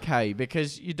that's okay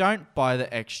because you don't buy the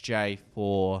XJ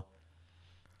for.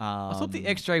 I thought the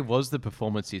XJ was the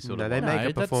performance you sort No, of. they wanted. make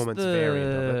a performance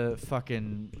variant of it.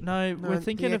 Fucking no, No, we're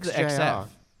thinking the of the XJR. XF.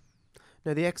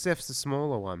 No, the XF's the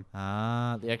smaller one.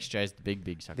 The XJ is the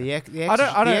big sucker. The I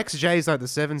don't- XJ is like the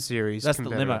 7 Series. That's the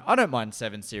limo. I don't mind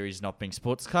 7 Series not being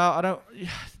sports car. I don't.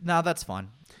 Nah, that's fine.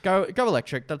 Go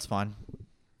electric. That's fine.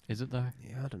 Is it though?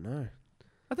 Yeah, I don't know.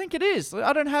 I think it is.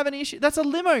 I don't have any issue. That's a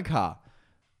limo car.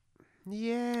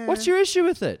 Yeah. What's your issue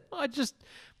with it?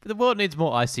 The world needs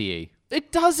more ICE.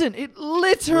 It doesn't. It We've had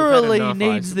literally enough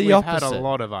needs the We've opposite. had a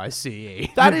lot of ICE.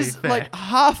 That to be is fair. like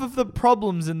half of the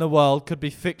problems in the world could be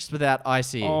fixed without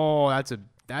ICE. Oh, that's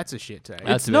a shit take.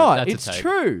 That's it's a bit- not. that's a It's take.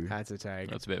 true. That's a take.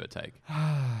 That's a bit of a take.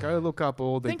 Go look up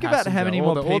all the Think about how many more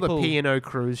all the people- P&O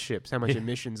cruise ships, how much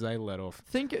emissions they let off.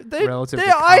 Think they're Relative to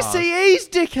ICEs, cars.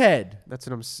 dickhead. That's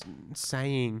what I'm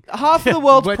saying. Half the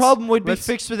world's Let's- problem would be let's-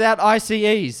 fixed without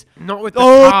ICEs. Not with the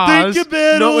Oh, cars. think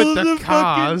about not all with the the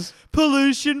cars. fucking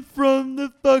pollution from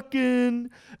the fucking.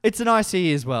 It's an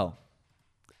ICE as well.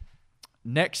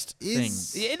 Next thing. It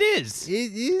is. It is.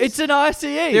 It's an ICE.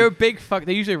 They're a big fuck.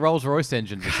 They're usually Rolls Royce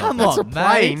engines or Come something. on, That's a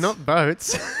plane, mate. not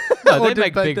boats. No, Or they do-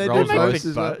 make but big they do Rolls make Royce.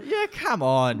 big boats. Yeah, come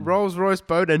on. Rolls Royce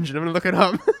boat engine. I'm gonna look it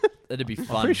up. That'd be I'm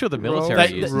fun. pretty sure the Rolls military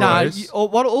They, uses no, Royce.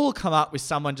 what will come up with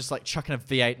someone just like chucking a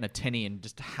V8 and a tenny and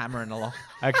just hammering along.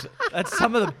 Actually, That's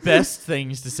some of the best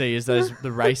things to see is the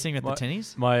racing with the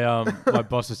tennies. my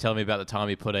boss was telling me about the time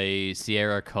he put a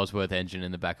Sierra Cosworth engine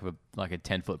in the back of a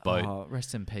 10-foot boat, Oh,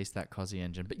 rest in peace, that Cosy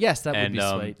engine. But yes, that and would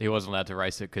be sweet. he wasn't allowed to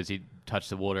race it because he touched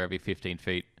the water every 15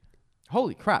 feet.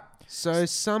 Holy crap. So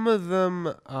some of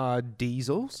them are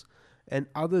diesels, and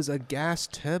others are gas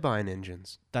turbine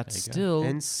engines, That's There you go. still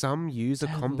and some use a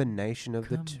Double combination of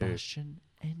the two. combustion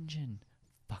engine.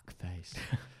 Fuckface.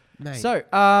 Mate, So,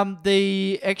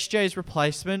 the XJ's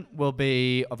replacement will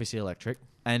be obviously electric,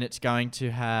 and it's going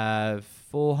to have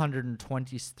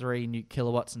 423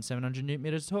 kilowatts and 700 newton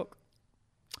meters torque.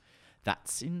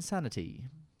 That's insanity.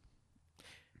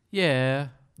 Yeah.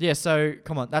 Yeah, so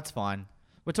come on, that's fine.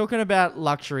 We're talking about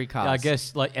luxury cars. I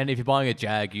guess, and if you're buying a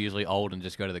Jag, you're usually old and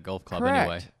just go to the golf club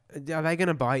anyway. Correct. are they going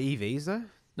to buy EVs though?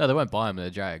 No, they won't buy them.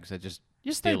 They're Jags. They just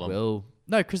Yes, they steal 'em. will.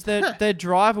 No, because their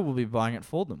driver will be buying it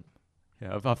for them.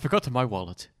 Yeah, I forgot to my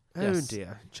wallet. Oh Yes.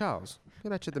 dear, Charles,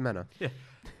 get out to the manor.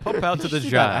 Pop out to the You do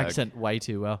that Jag. accent way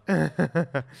too well.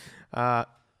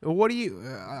 What do you?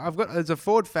 There's a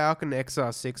Ford Falcon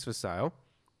XR6 for sale.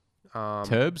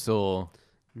 Turbs or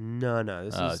No,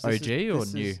 this Oh, is OG or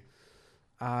this new? is-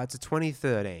 it's a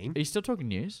 2013. Are you still talking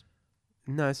news?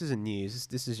 No, this isn't news.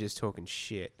 This is just talking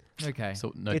shit. Okay.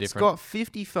 so no It's different? got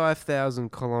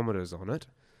 55,000 kilometers on it.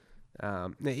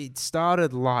 It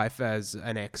started life as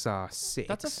an XR6.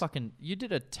 That's a fucking. You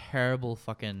did a terrible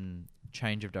fucking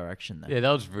change of direction there. Yeah,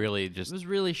 that was really It just. was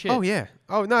really shit. Oh yeah.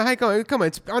 Oh no. Hey, come on.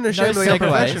 It's No unashamedly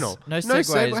unprofessional. segues. No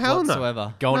segues Hell no.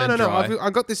 whatsoever. Going no, and no, dry.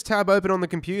 I've got this tab open on the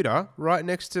computer right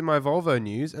next to my Volvo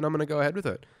news, and I'm going to go ahead with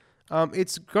it.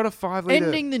 It's got a 5-liter.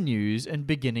 Ending the news and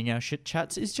beginning our shit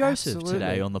chats is Joseph Absolutely.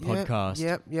 today on the Yep, podcast.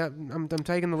 Yep. I'm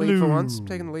taking the lead for once. I'm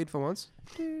taking the lead for once.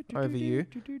 Over you.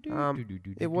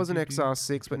 It was an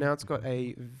XR6, but now it's got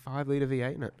a 5-liter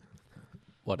V8 in it.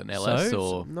 What, an LS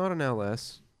So- or? Not an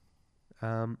LS.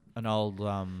 An old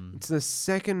It's the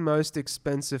second most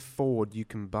expensive Ford you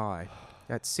can buy.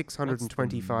 At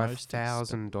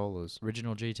 $625,000.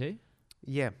 original GT.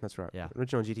 Yeah, that's right. Yeah.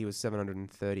 Original GT was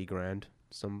 730 grand.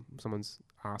 Someone's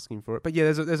asking for it, but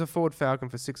yeah, there's a Ford Falcon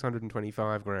for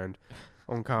 625 grand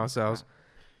on car sales.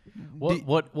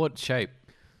 What shape?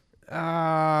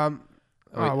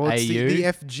 It's the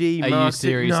FG AU Mark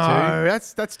Series II. 2? No,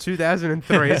 that's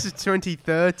 2003. This is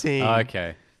 2013.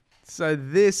 Okay. So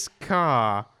this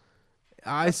car,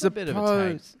 I That's a bit of a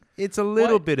suppose it's a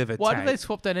little bit of a Why take. did they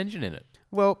swap that engine in it?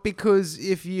 Well, because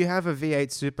if you have a V8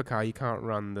 supercar, you can't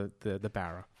run the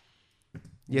Barra.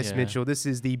 Yes, Yeah. Mitchell, this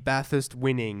is the Bathurst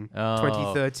winning Oh.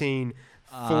 2013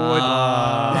 Ford.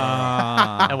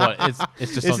 And what?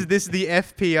 It's just This is the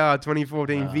FPR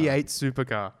 2014 Ah. V8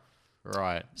 supercar.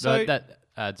 right. So- So that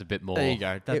adds a bit more. There you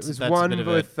go. That's, it was that's a one bit of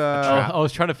with I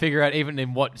was trying to figure out even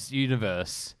in what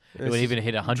universe it would This even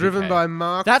hit 100. driven by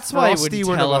Mark. That's why you Frosty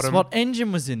wouldn't tell us Winterbottom. what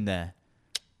engine was in there.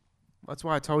 That's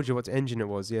why I told you what engine it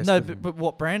was. Yes. No, but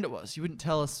what brand it was. You wouldn't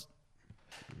tell us.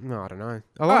 No, I don't know.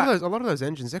 A lot of those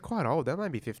engines, they're quite old. They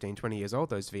might be 15, 20 years old.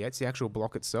 Those V8s, the actual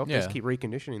block itself, they just Yeah. keep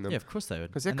reconditioning them Yeah, of course they would.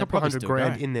 because they're a And couple probably hundred still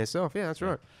grand going. in their self. Yeah, that's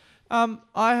right.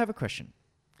 I have a question.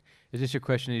 Is this your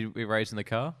question we raised in the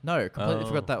car? No, completely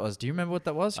forgot that was. Do you remember what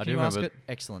that was? I Can do you ask remember it?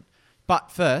 Excellent. But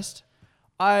first,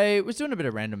 I was doing a bit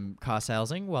of random car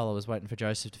salesing while I was waiting for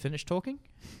Joseph to finish talking,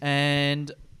 and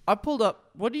I pulled up.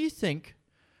 What do you think?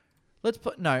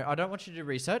 No, I don't want you to do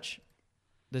research.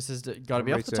 This has got to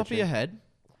be off the top of your head.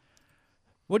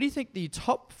 What do you think the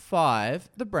top 5,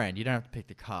 the brand, you don't have to pick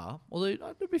the car, although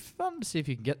it'd be fun to see if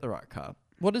you can get the right car.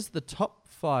 What is the top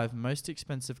 5 most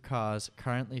expensive cars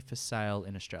currently for sale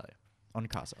in Australia on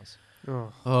car sales?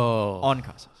 Oh. On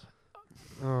car sales.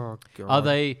 Oh, God. Are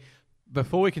they,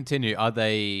 before we continue, are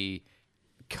they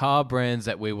car brands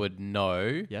that we would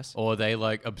know? Yes. Or are they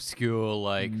like obscure,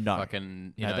 like No.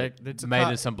 fucking, you No, know, it's made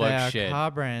in some bloke's they are shed?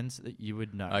 car brands that you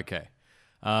would know. Okay.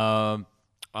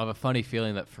 I have a funny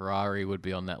feeling that Ferrari would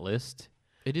be on that list.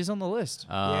 It is on the list.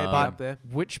 Yeah, it'd be but up there.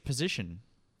 which position?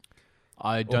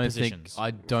 I don't think positions.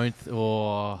 I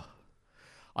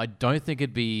don't think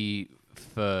it'd be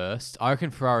first. I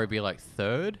reckon Ferrari would be like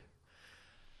third.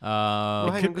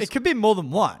 Well, hang on, It could be more than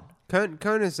one.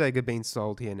 Koenigsegg are being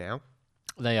sold here now.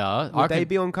 They are. Would they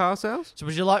be on car sales? So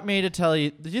would you like me to tell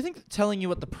you? Do you think telling you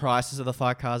what the prices of the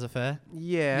 5 cars are fair?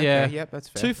 Yeah. Yeah. Okay, yep, that's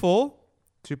fair. 2.4,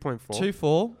 2.4.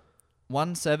 2.4,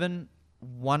 1.7,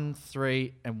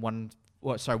 1.3, and 1.4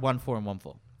 and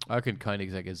 1.4. I reckon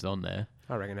Koenigsegg is on there.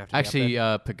 I reckon I have to Actually, be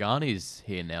up Pagani's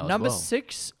here now Number as well.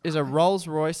 6 is a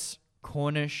Rolls-Royce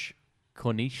Corniche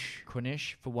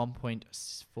Corniche. for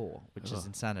 1.4, which is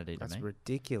insanity there. to That's me.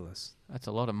 ridiculous. That's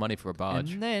a lot of money for a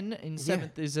barge. And then in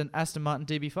 7th is an Aston Martin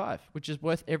DB5, which is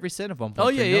worth every cent of 1.3 Oh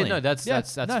yeah, million. yeah. No, that's Yeah,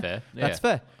 that's no, fair. Yeah. That's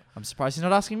fair. I'm surprised he's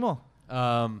not asking more.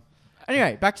 Um,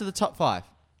 Anyway, back to the top 5.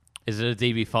 is it a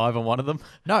DB5 on one of them?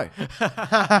 No.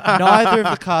 Neither of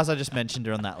the cars I just mentioned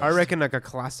are on that list. I reckon like a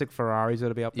classic Ferrari's ought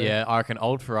to be up there. Yeah, I reckon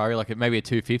old Ferrari, like maybe a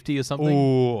 250 or something.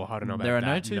 Oh, I don't know about There are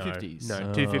no that. 250s. No,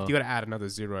 Oh. 250. You got to add another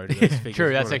 0 to those figures. True,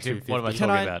 You that's want a actually what am I 250.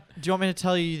 talking about? Do you want me to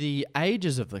tell you the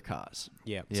ages of the cars?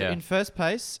 Yeah. So Yeah. in first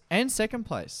place and second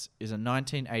place is a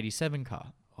 1987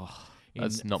 car.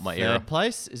 That's not my third era.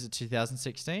 place is a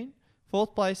 2016.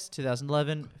 Fourth place,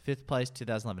 2011. Fifth place,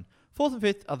 2011. Fourth and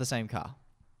fifth are the same car.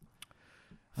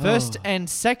 First and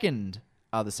second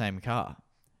are the same car.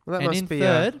 Well, that And must in be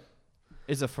third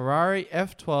is a Ferrari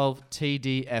F12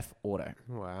 TDF Auto.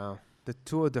 wow. The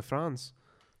Tour de France.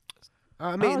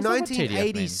 I Oh, mean, is that what TDF means?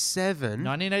 1987.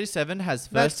 1987 has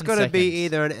first That's and got to second. be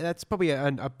either that's probably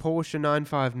a Porsche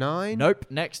 959. Nope.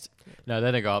 Next. No,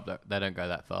 they don't go up. They don't go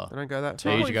that far. I don't go that They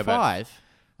far. usually go back.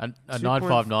 2.5 A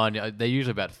 959. They're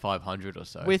usually about 500 or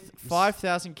so. with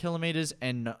 5,000 kilometers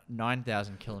and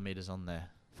 9,000 kilometers on there.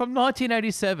 From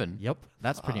 1987. Yep.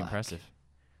 That's pretty Fuck. impressive.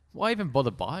 Why even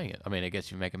bother buying it? I mean, I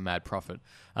guess you make a mad profit.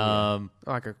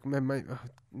 Like a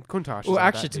Countach. Well,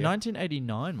 actually, it's a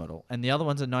 1989 model, and the other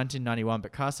one's a 1991,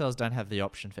 but car sales don't have the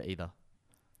option for either.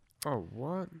 Oh,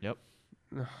 what? Yep.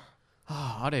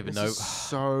 I don't even This know. is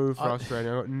so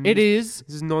frustrating. It is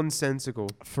This is nonsensical.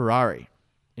 Ferrari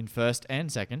in first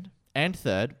and second, and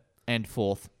third, and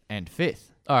fourth, and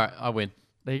fifth. All right, I win.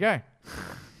 There you go.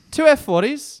 2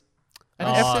 F40s, an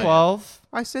Oh, F12,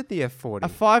 I said the F40. a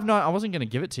 5.9. I wasn't going to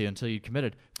give it to you until you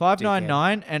committed.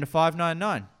 599 and a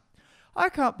 599. I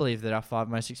can't believe that our 5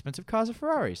 most expensive cars are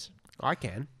Ferraris. I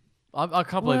can. I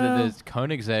can't believe that Well- there's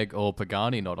Koenigsegg or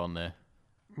Pagani not on there.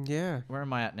 Yeah. Where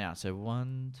am I at now? So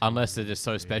 1, 2, Unless they're just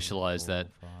so specialized 4, that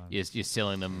 5. you're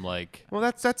selling them like. Well,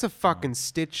 that's a fucking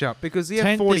stitch up because the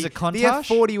 10th F40 is a the Countach?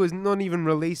 F40 was not even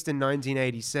released in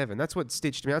 1987. That's what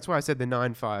stitched me. That's why I said the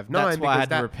 959. That's why I because had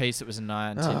that, to repeat it was in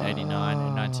 1989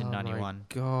 and Oh, 1991. my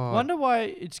God. Wonder why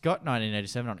it's got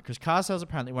 1987 on it, because car sales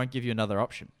apparently won't give you another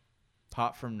option,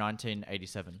 apart from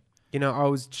 1987. You know, I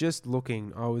was just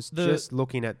looking. The- just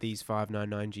looking at these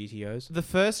 599 GTOs. The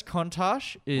first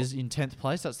Countach is in 10th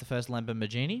place. That's the first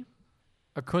Lamborghini.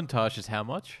 A Countach is how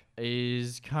much?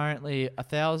 Is currently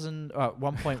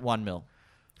 1.1 mil.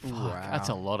 Fuck, that's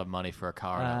a lot of money for a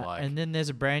car I don't like. And then there's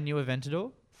a brand new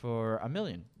Aventador for $1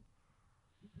 million.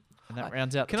 And that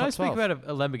rounds out Can the top I speak 12. about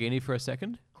a Lamborghini for a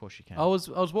second? Of course you can. I was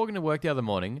walking to work the other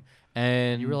morning,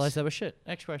 and you realize they were shit.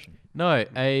 Next question. no,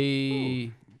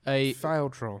 a Fail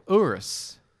troll.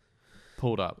 Urus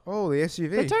pulled up. Oh, the SUV.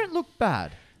 They don't look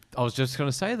bad. I was just going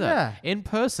to say that. Yeah. In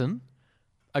person,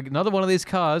 another one of these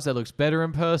cars that looks better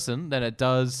in person than it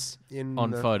does In on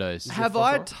the- photos. it Have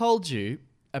I photo? told you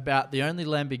about the only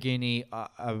Lamborghini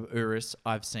Urus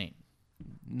I've seen?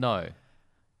 No.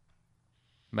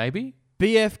 Maybe?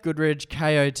 BF Goodrich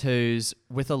KO2s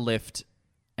with a lift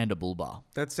and a bull bar.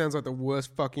 That sounds like the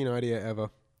worst fucking idea ever.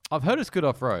 I've heard it's good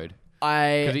off-road.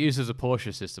 Because it uses a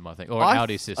Porsche system, I think, or an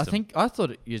Audi system. I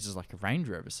thought it uses like a Range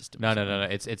Rover system. No.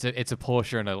 It's a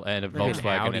Porsche and a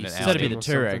Volkswagen and an system. So it'd Audi. be the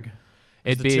Touareg.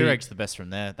 It'd The be Touareg's the best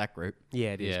from that group.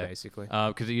 Yeah, it is basically.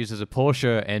 because it uses a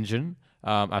Porsche engine.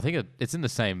 I think it's in the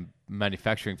same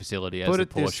manufacturing facility as Put the it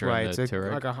this Porsche way, and it's the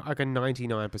Touareg. like a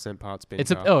 99% parts bin.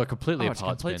 It's car. completely a It's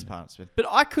parts complete bin. parts bin. But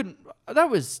I couldn't. That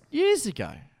was years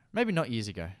ago. Maybe not years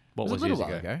ago. What it was a little years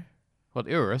while ago? ago? What,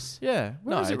 Urus? Yeah.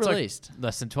 When No, was it it's like released?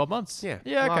 less than 12 months. Yeah.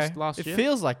 Yeah. Okay. Last it year.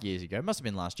 feels like years ago. It must have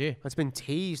been last year. It's been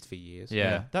teased for years.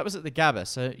 Yeah. That was at the Gabba.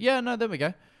 So yeah. No. There we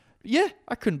go. Yeah.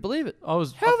 I couldn't believe it. I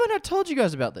was. How have I not told you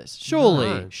guys about this?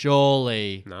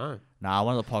 Surely. No. Nah.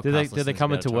 One of the podcasts. Did they listeners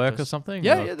come better into talk work to or us. something?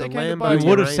 Yeah. Or- Yeah. They The came to Lambo buy You it.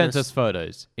 would have Uranus. sent us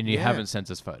photos, and you Yeah. haven't sent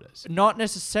us photos. Not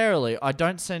necessarily. I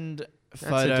don't send a dick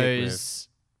photos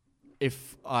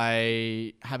if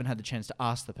I haven't had the chance to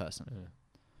ask the person.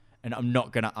 And I'm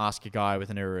not going to ask a guy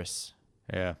with an Urus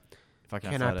Yeah. if I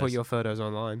can Can have I photos. put your photos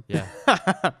online? Yeah.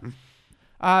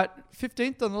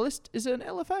 15th on the list is an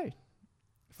LFA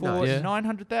for Nice. Yeah.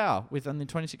 900,000 with only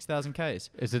 26,000 Ks.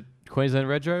 Is it Queensland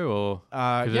Retro or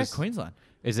Yeah, it's- Queensland.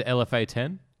 is it LFA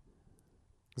 10?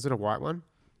 Is it a white one?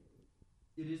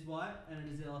 It is white and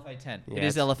it is LFA 10. Yeah, it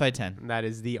is it's- LFA 10. That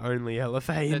is the only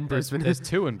LFA in Brisbane. There's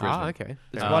two in Brisbane. Ah, okay.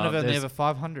 It's Uh, one of only there's over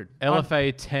 500.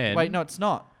 LFA 10. Wait, no, it's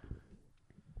not.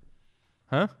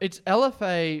 Huh? It's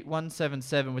LFA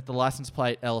 177 with the license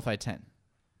plate LFA 10.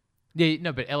 Yeah,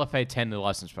 no, but LFA 10, the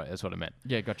license plate. That's what I meant.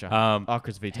 Yeah, gotcha. Um,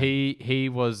 Because V10. He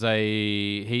was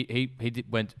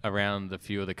went around a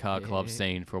few of the car club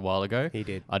scene for a while ago. He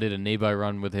did. I did a Nebo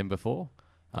run with him before.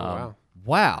 Wow.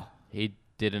 Wow. He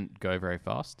didn't go very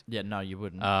fast. Yeah, no, you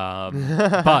wouldn't.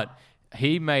 But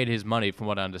he made his money, from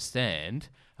what I understand,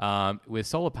 with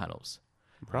solar panels.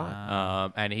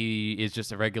 Right. And he is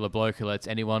just a regular bloke who lets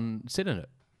anyone sit in it.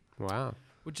 Wow.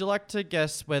 Would you like to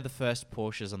guess where the first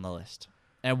Porsche is on the list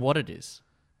and what it is?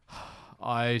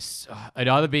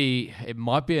 It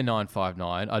might be a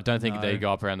 959. I don't think No. they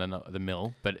go up around the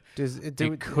mill, but Does it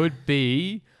it could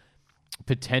be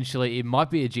potentially. It might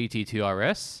be a GT2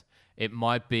 RS. It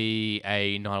might be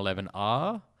a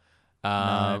 911R.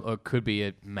 Or it could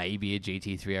be maybe a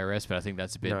GT3 RS, but I think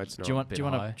that's a bit. No, it's not. Do you want bit to?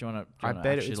 high. I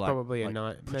bet it's probably put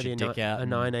maybe your dick out a and-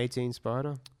 918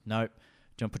 Spider. No.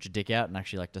 Do you want to put your dick out and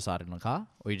actually like decide on a car,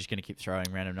 or are you just going to keep throwing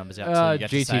random numbers out? Till you get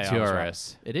to say, GT2 I was right?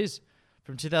 RS. It is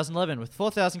from 2011 with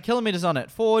 4,000 kilometers on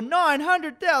it for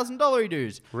 $900,000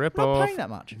 dues. Rip We're not off. paying that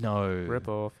much. No. Rip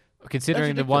off.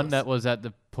 Considering That's the one ridiculous. that was at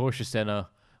the Porsche Center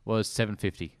was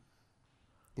 750.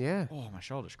 Yeah. Oh, my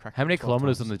shoulders cracked. How many 12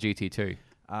 kilometers times. on the GT2?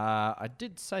 I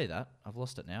did say that. I've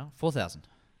lost it now. 4,000.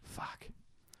 Fuck.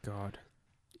 God.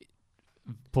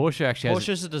 Porsche actually has.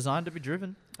 Porsches are designed to be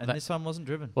driven, and That- this one wasn't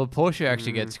driven. Well, Porsche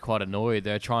actually gets quite annoyed.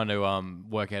 They're trying to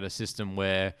work out a system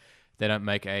where they don't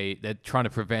make they're trying to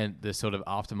prevent this sort of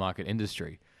aftermarket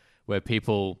industry where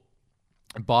people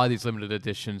buy these limited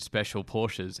edition special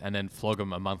Porsches and then flog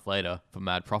them a month later for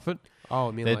mad profit. Oh,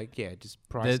 I mean, They're- just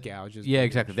price They're- gouges. Yeah,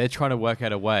 exactly. They're trying to work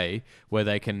out a way where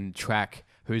they can track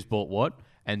who's bought what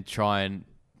and try and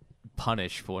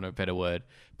punish, for want of a better word,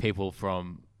 people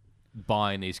from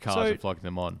buying these cars So- and flogging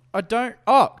them on. I don't.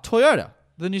 Oh, Toyota,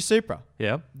 the new Supra.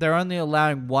 Yeah. They're only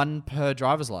allowing one per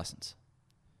driver's license.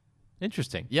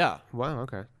 Interesting. Yeah, Wow.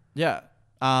 Okay. yeah.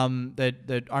 I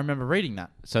remember reading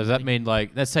that. So does that mean,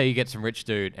 like, let's say you get some rich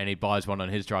dude and he buys one on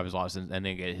his driver's license and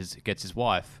then gets his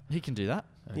wife. He can do that.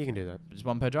 You can do that. Just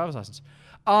one per driver's license.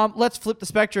 Let's flip the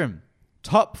spectrum.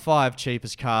 Top 5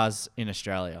 cheapest cars in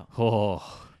Australia.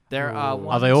 Oh, There are.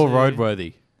 are they all 2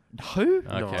 roadworthy? Who?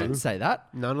 Okay. Didn't say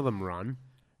that. None of them run.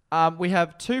 We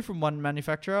have 2 from one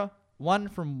manufacturer, 1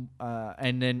 from,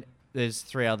 and then there's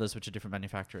 3 others which are different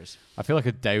manufacturers. I feel like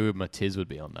a Daewoo Matiz would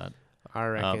be on that. I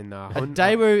reckon. A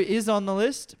Daewoo is on the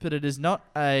list, but it is not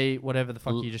a whatever the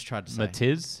fuck you just tried to say.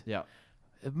 Matiz? Yeah.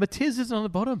 Matiz is on the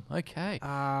bottom. Okay.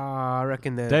 I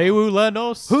reckon they're Daewoo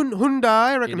Lanos. Hyundai.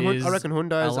 I reckon. It is I reckon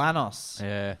Hyundai is. Alanos.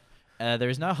 Yeah. There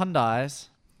is no Hyundais.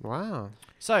 Wow.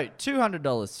 So $200,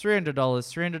 $300,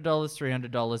 $300,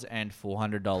 $300, and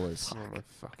 $400. Oh my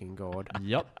fucking god.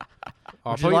 Yep.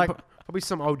 Oh, Would you like- probably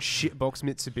some old shitbox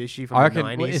Mitsubishi from I the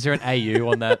reckon. 90s. Is there an AU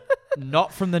on that?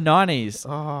 Not from the 90s.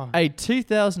 Oh. A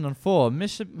 2004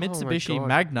 Mitsubishi God.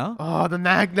 Magna Oh, the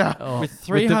Magna. with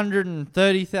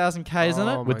 330,000 Ks in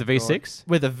Oh it With the my V6?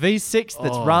 with a V6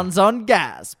 that Oh. runs on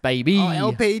gas, baby.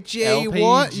 Oh, LPG.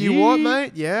 What? You what, LPG?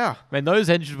 mate? Yeah. Man, those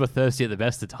engines were thirsty at the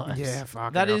best of times. Yeah,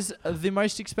 fuck. That is the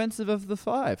most expensive of the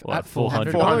 5 What, at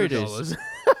 $400. $400.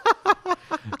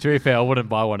 To be fair, I wouldn't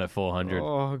buy one at 400.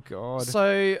 Oh god.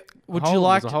 So, would you Holden,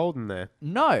 like there's a Holden there?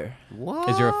 No. What?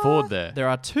 Is there a Ford there? There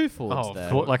are 2 Fords Oh,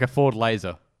 there. Like a Ford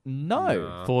Laser.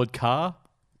 No. Ford car?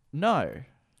 No.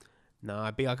 No,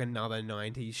 it'd be like another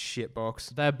 90s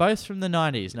shitbox. They're both from the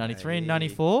 90s, 93 and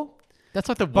 94. That's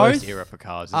like the Both worst era for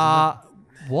cars, isn't it?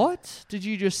 What did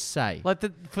you just say? Like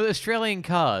for Australian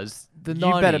cars, the You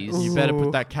 90s. better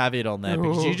put that caveat on there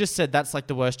because you just said that's like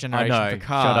the worst I generation know. for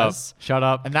cars. Shut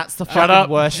up. And that's the Shut fucking up.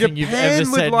 worst thing you've ever Japan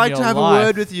said would like in to your have life. a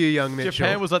word with you, young Mitchell.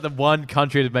 Japan was like the one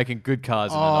country to making good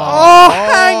cars in the 90s. Oh,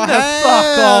 hang the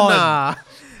fuck hell on. nah.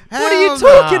 What are you Hell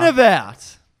talking nah.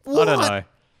 about? I don't know.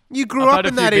 You grew I've up had a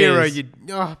in few that era.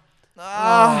 beers.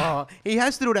 He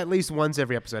has to do it at least once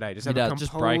every episode, Just He have a does,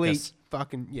 just break complete us.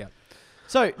 fucking yeah.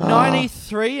 So,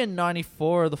 93 and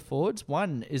 94 are the Fords.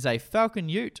 One is a Falcon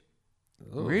Ute.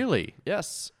 Really?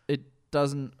 Yes. It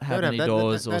doesn't have That'd any have-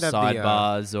 doors or that'd have the,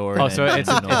 sidebars or Oh, an so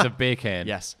engine it's or- a beer can.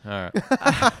 Yes. All right.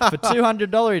 For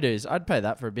 $200 dues. I'd pay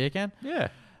that for a beer can. Yeah.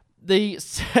 The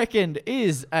second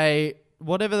is a,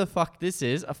 whatever the fuck this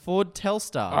is, a Ford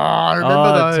Telstar. I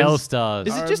remember those. Telsstars.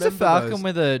 Is I it just a remember Falcon those.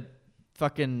 with a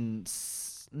fucking...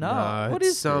 No. What it's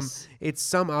is some? this? It's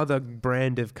some other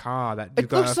brand of car that It you've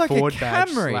got looks a like a Ford badge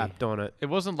Camry. slapped on it. It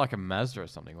wasn't like a Mazda or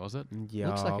something, was it? Yeah,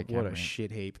 Looks like a what a Camry.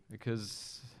 shit heap.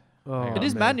 Because Oh, It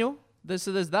is man. manual.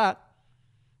 So there's that.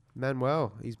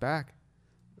 Manuel, he's back.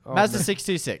 Oh, Mazda man.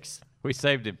 626. we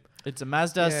saved him. It's a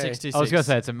Mazda Yay. 626. I was going to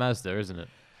say it's a Mazda, isn't it?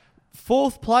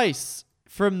 Fourth place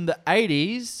from the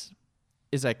 80s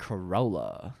is a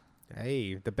Corolla.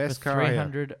 Hey, the For best car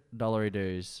here. $300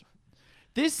 dues.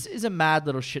 This is a mad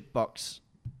little shitbox.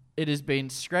 It has been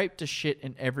scraped to shit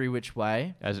in every which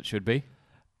way. As it should be.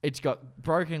 It's got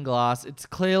broken glass. It's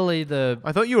clearly the...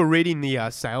 I thought you were reading the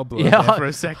sale blurb there for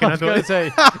a second. I was going to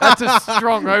say, that's a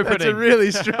strong opening. That's a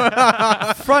really strong.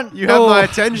 front You have door. my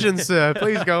attention, sir.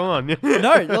 Please go on.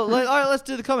 No, let's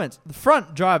do the comments. The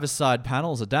front driver's side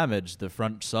panels are damaged. The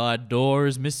front side door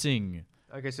is missing.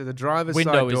 Okay, so the driver's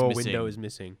Window side is door missing. window is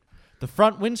missing. The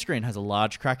front windscreen has a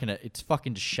large crack in it. It's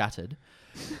fucking just shattered.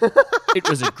 It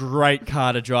was a great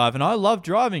car to drive, and I loved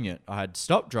driving it. I had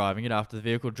stopped driving it after the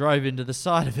vehicle drove into the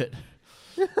side of it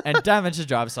and damaged the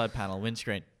driver's side panel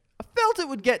windscreen. I felt it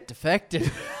would get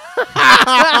defective.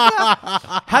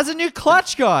 Has a new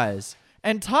clutch, guys.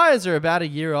 And tyres are about a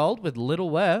year old with little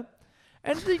wear.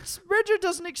 And the reg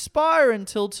doesn't expire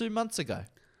until 2 months ago.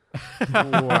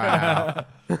 Wow.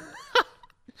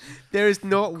 There is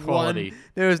not Quality. one.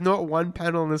 There is not one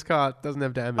panel in this car that doesn't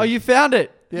have damage. Oh, you found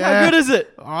it? Yeah. How good is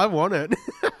it? I want it.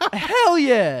 Hell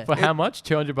yeah. For how much?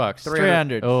 $200.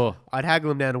 300. Oh, I'd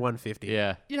haggle him down to 150.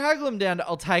 yeah. You'd haggle them down to,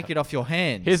 I'll take it off your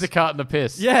hands. Here's a carton of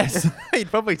piss. Yes. He'd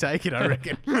probably take it, I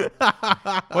reckon.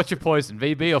 What's your poison?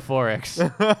 VB or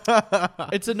 4X?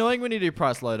 It's annoying when you do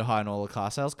price low to high in all the car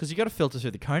sales because you got to filter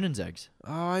through the Conan's eggs.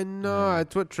 Oh, I know.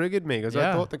 That's what triggered me because I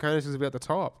Yeah. thought the Koenigs would be at the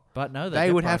top. But no, They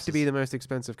get would have to be prices. the most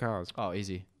expensive cars. Oh,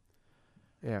 easy.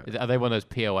 Yeah. Are they one of those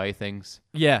POA things?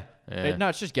 Yeah. Yeah. No,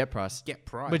 it's just get price. Get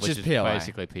price. Which is is POA.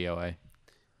 basically POA.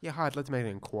 Yeah, hard. Let's make an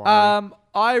inquiry.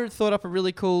 I thought up a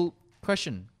really cool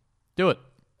question. Do it.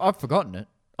 I've forgotten it.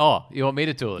 Oh, you want me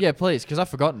to do it? Yeah, please, because I've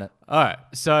forgotten it. All right.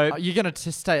 So, You're going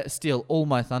to steal all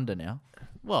my thunder now.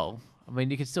 well, I mean,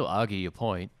 you can still argue your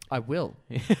point. I will.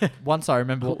 Once I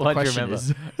remember what the Once you question remember.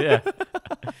 is. Yeah.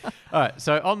 All right.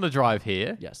 So on the drive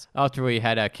here. Yes. After we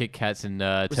had our Kit Kats and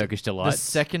Turkish The delights.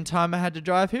 second time I had to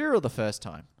drive here or the first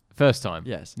time? First time.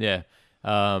 Yes. Yeah.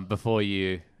 Before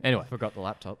you. Anyway. Forgot the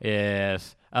laptop.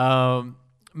 Yes.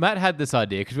 Matt had this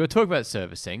idea because we were talking about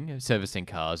servicing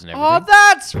cars and everything. Oh,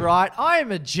 that's right. I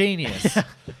am a genius.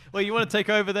 Well, you want to take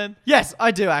over then? Yes,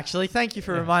 I do actually. Thank you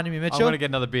for reminding me, I'm Mitchell. going to get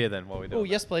another beer then while we do Oh, it.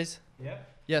 yes, please. Yeah.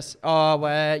 Yes. Oh,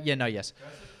 well, yeah, no, yes.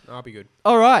 I'll be good.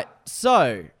 All right.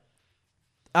 So,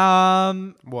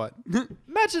 What?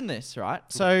 imagine this, right?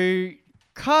 So,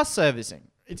 car servicing.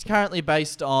 It's currently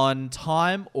based on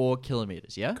time or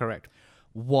kilometers, yeah? Correct.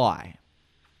 Why?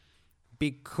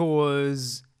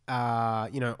 Because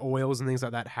oils and things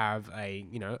like that have a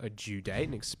due date,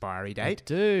 an expiry date.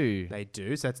 Do. They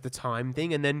do. So that's the time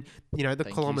thing, and then the Thank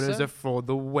you, kilometers sir. are for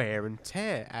the wear and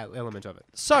tear element of it.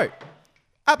 So,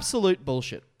 absolute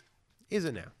bullshit. Is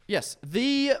it now? Yes.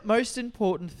 The most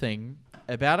important thing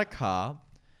about a car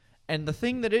and the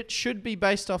thing that it should be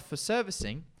based off for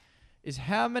servicing is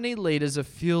how many liters of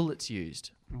fuel it's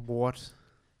used. What?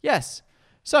 Yes.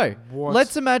 So, What?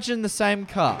 let's imagine the same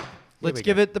car. Let's we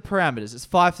give go. it the parameters. It's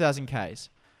 5,000 Ks.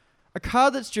 A car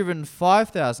that's driven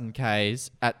 5,000 Ks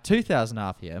at 2,000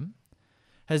 RPM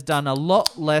has done a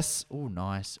lot less,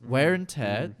 wear and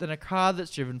tear than a car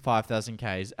that's driven 5,000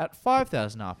 Ks at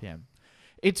 5,000 RPM.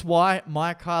 It's why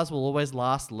my cars will always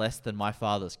last less than my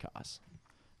father's cars,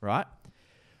 right?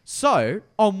 So,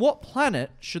 on what planet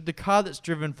should the car that's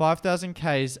driven 5,000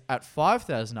 Ks at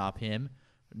 5,000 RPM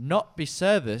not be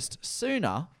serviced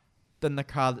sooner than the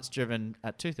car that's driven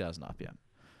at 2,000 RPM.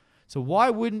 So why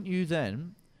wouldn't you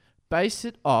then base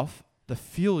it off the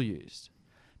fuel used?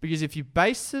 Because if you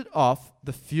base it off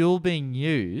the fuel being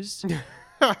used,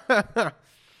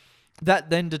 that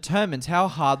then determines how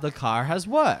hard the car has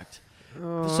worked.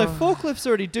 So forklifts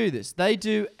already do this. They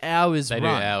do hours They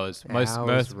run. do hours.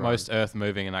 Most earth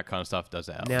moving and that kind of stuff does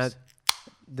hours. Now,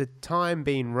 the time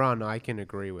being run, I can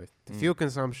agree with. The fuel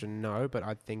consumption, no, but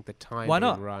I think the time Why being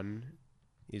not? run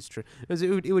is true. Because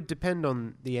it would depend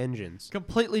on the engines.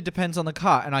 Completely depends on the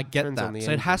car, and I get Depends on that. the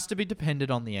So it engine. has to be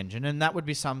dependent on the engine, and that would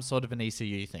be some sort of an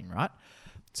ECU thing, right?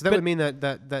 So that But- would mean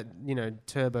that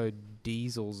turbo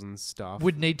diesels and stuff.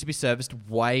 Would need to be serviced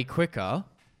way quicker.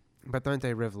 But don't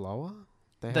they rev lower?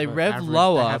 They have a rev average-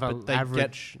 lower, have a but they get-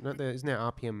 average. Isn't there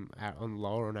RPM on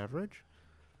lower on average?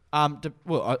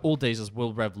 All diesels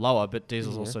will rev lower, but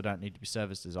diesels Yeah. also don't need to be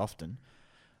serviced as often.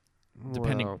 Well,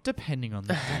 Depending on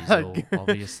the diesel,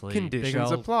 obviously. Conditions Big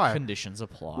ol' apply. Conditions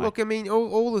apply. look, I mean,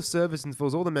 all the service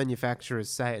intervals, all the manufacturers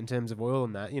say it in terms of oil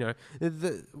and that.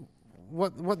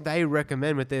 What they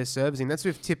recommend with their servicing, that's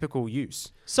with typical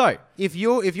use. So, If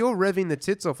you're revving the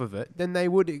tits off of it, then they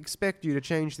would expect you to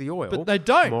change the oil. but they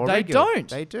don't. more They regular. don't.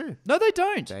 They do. No, they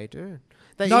don't. They do.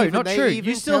 No, not true.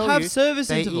 You still have service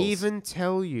They intervals. even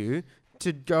tell you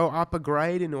to go up a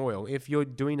grade in oil if you're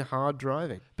doing hard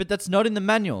driving. But that's not in the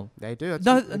manual. They do. It's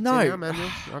No, it's in no. our manual.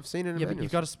 I've seen it in Yeah, but manuals.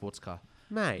 you've got a sports car.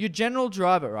 Mate. Your general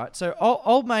driver, right? So,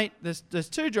 old mate, there's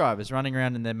two drivers running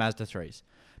around in their Mazda 3s.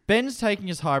 Ben's taking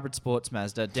his hybrid sports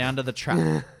Mazda down to the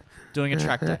track, doing a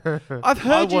track day. I've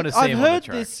heard wanna see him on the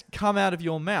track. this come out of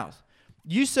your mouth.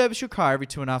 You service your car every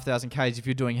 2,500 Ks if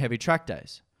you're doing heavy track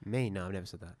days. Me? No, I've never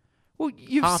said that. Well,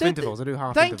 you've Half said intervals. I do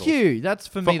half Thank intervals. you. That's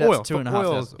for me. For oil, That's two for and a half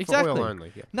oils- thousand. for Exactly. oil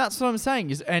only, yeah. And that's what I'm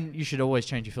saying. And you should always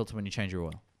change your filter when you change your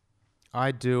oil.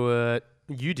 I do it.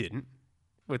 You didn't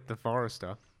with the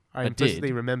Forester. I I implicitly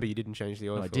did. remember you didn't change the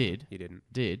oil No, I filter. did. You didn't.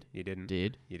 Did. You didn't.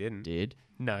 Did. You didn't. Did.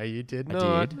 No, you did I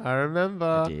not. did. I remember.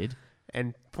 I did.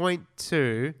 And point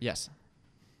two, Yes.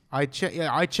 I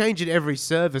change it every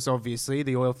service, obviously,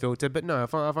 the oil filter. But no,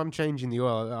 if I'm changing the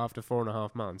oil after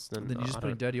 4.5 months, then Then you're just I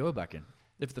putting don't- dirty oil back in.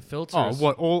 If the filter Oh, is...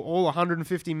 what? All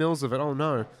 150 mils of it? Oh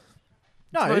no.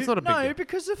 No, it's not a big no, deal.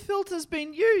 because the filter's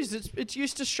been used. It's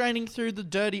used to straining through the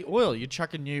dirty oil. You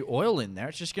chuck a new oil in there,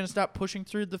 it's just going to start pushing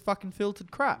through the fucking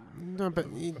filtered crap. No, but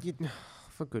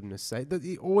for goodness sake,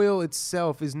 the oil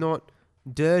itself is not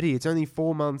dirty. It's only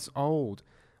 4 months old.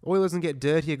 Oil doesn't get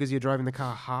dirtier because you're driving the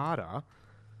car harder.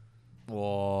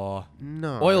 Or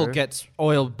No.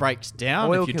 oil breaks down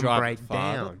Oil if you can drive break it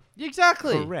farther. down.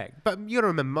 Exactly. Correct. But you got to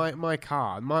remember, my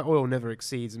car, my oil never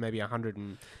exceeds maybe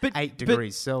 108 But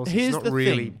degrees Celsius. here's It's the not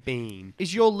really thing. been.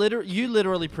 Is you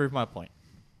literally prove my point.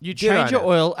 You Did I change your now?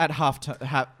 oil at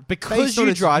because Based on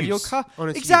you its drive your use. car. On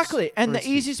its Exactly. use. And On the its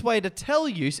use. easiest way to tell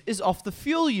use is off the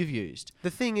fuel you've used. The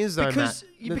thing is, though, Because-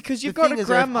 Matt, because you've the got thing a is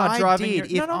that grandma driving your-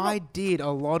 If No, no, I no. did a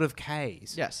lot of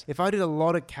Ks, Yes. If I did a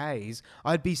lot of Ks,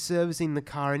 I'd be servicing the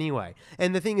car anyway.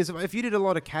 And the thing is, if you did a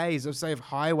lot of Ks of say of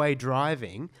highway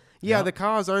driving, Yeah. the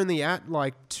car's only at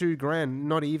like $2,000,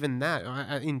 not even that,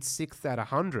 in sixth at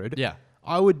 100. Yeah.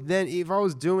 I would then, if I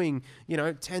was doing,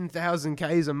 10,000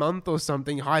 Ks a month or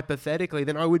something, hypothetically,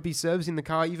 then I would be servicing the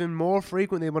car even more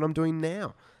frequently than what I'm doing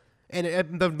now.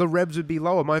 And the revs would be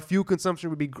lower. My fuel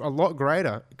consumption would be a lot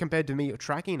greater compared to me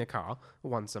tracking a car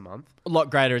once a month. A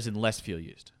lot greater as in less fuel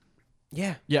used.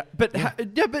 Yeah. Yeah, but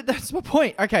but that's my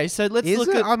point. Okay, so let's Is look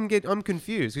it? at I'm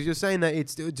confused because you're saying that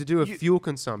it's to do with fuel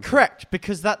consumption. correct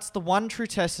because that's the one true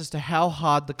test as to how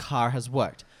hard the car has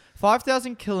worked.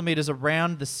 5,000 kilometers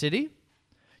around the city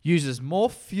uses more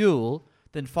fuel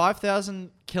than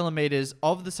 5,000 kilometers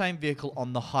of the same vehicle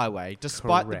on the highway,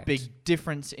 despite Correct. the big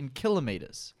difference in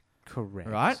kilometers. Correct.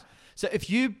 Right? So if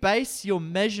you base your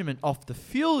measurement off the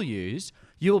fuel used,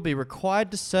 you will be required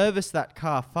to service that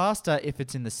car faster if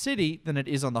it's in the city than it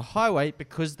is on the highway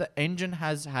because the engine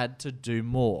has had to do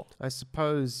more. I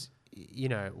suppose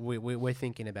we're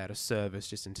thinking about a service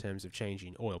just in terms of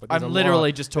changing oil. But there's I'm a literally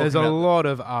lot, just talking There's a about- lot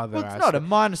of other. Well, it's not a aspects.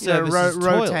 minor service. It's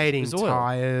rotating it's oil.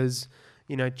 tires.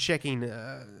 Checking.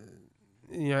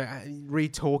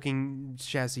 Retorquing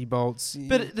chassis bolts.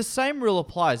 But the same rule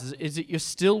applies. Is that you're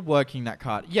still working that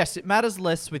car? Yes, it matters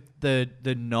less with the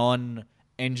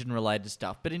non-engine related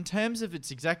stuff. But in terms of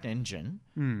its exact engine,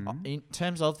 in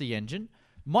terms of the engine,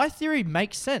 my theory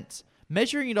makes sense.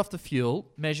 Measuring it off the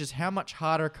fuel measures how much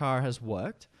harder a car has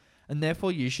worked, and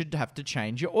therefore you should have to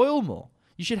change your oil more.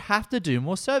 You should have to do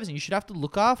more servicing. You should have to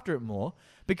look after it more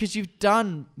because you've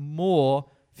done more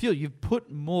fuel. You've put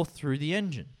more through the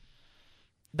engine.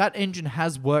 That engine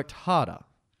has worked harder.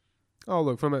 Oh,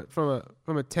 look, from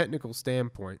a technical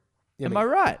standpoint. Am I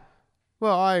right?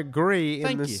 Well, I agree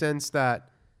in the you. sense that,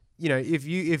 you know, if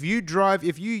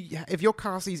your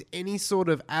car sees any sort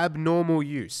of abnormal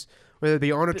use, whether it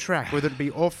be on a track, whether it be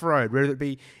off-road, whether it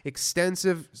be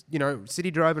extensive, you know,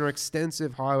 city driving or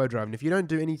extensive highway driving, if you don't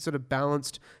do any sort of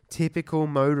balanced, typical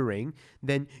motoring,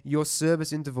 then your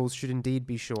service intervals should indeed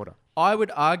be shorter. I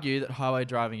would argue that highway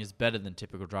driving is better than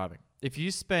typical driving. If you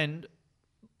spend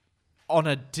on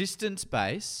a distance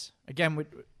base,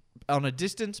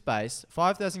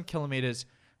 5,000 kilometers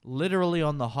literally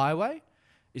on the highway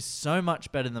is so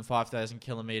much better than 5,000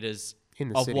 kilometers In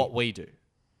the of city. what we do.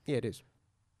 Yeah, it is.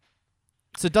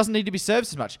 So it doesn't need to be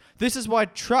serviced as much. This is why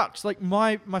trucks, like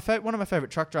one of my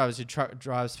favorite truck drivers who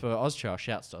drives for Austrail,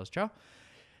 shouts to Austrail.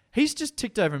 He's just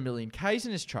ticked over 1 million Ks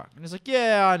in his truck. And he's like,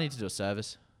 yeah, I need to do a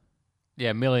service. Yeah,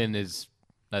 1 million that's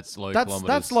low kilometers.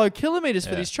 That's low kilometers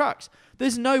for Yeah. these trucks.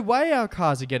 There's no way our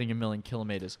cars are getting 1 million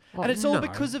kilometers. Oh, and it's all no.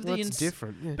 because of the... That's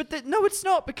different. Yeah. But no, it's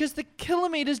not, because the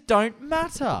kilometers don't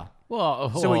matter.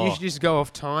 Well, So you should just go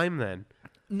off time then.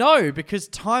 No, because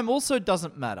time also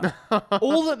doesn't matter.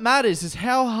 All that matters is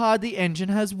how hard the engine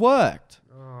has worked.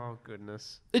 Oh,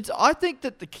 goodness. I think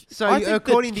that So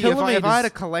according to you, if I had a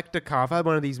collector car, if I had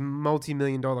one of these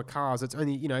multi-million-dollar cars, it's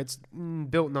only, you know, it's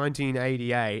built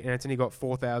 1988 and it's only got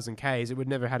 4,000 Ks, it would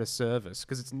never had a service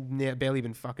because it's barely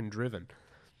been fucking driven.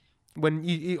 When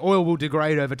oil will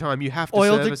degrade over time, you have to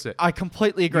service it. I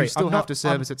completely agree. You still have to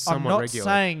service it somewhat regularly. I'm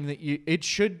not saying that it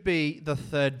should be the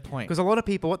third point. Because a lot of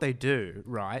people, what they do,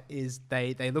 right, is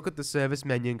they look at the service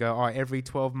menu and go, oh, every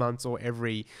 12 months or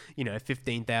every,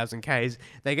 15,000 Ks.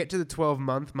 They get to the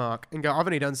 12-month mark and go, I've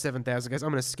only done 7,000 Ks. I'm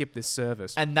going to skip this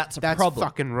service. And that's a That's problem.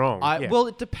 fucking wrong. Yeah. Well,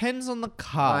 it depends on the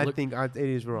car. I think it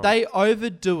is wrong. They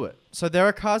overdo it. So there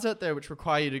are cars out there which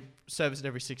require you to service it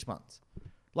every 6 months.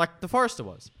 Like the Forester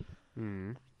was.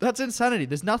 That's insanity.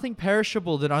 There's nothing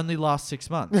perishable that only lasts 6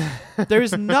 months. There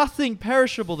is nothing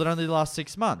perishable that only lasts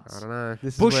 6 months. I don't know.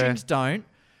 Bushings don't.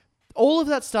 All of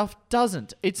that stuff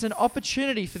doesn't. It's an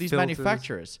opportunity for these Filters.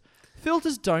 manufacturers.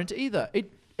 Filters don't either.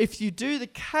 If you do the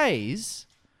Ks,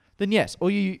 then yes. Or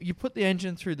you put the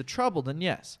engine through the trouble, then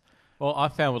yes. Well, I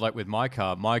found with my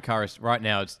car is right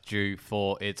now it's due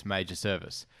for its major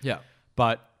service. Yeah.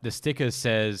 But the sticker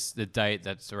says the date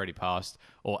that's already passed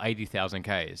or 80,000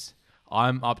 Ks.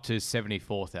 I'm up to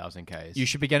 74,000 Ks. You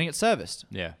should be getting it serviced.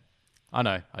 Yeah. I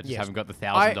know. I just Yes. haven't got the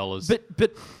 $1,000.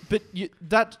 But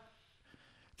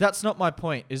that's not my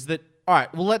point. Is that all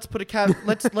right? Well, let's put a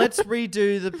let's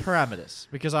redo the parameters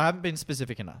because I haven't been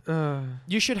specific enough.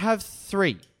 You should have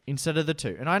 3 instead of the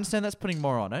 2, and I understand that's putting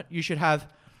more on it. You should have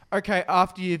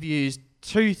after you've used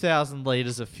 2,000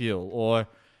 liters of fuel,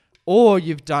 or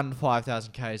you've done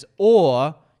 5,000 Ks,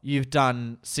 or you've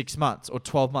done 6 months or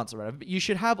 12 months or whatever. But you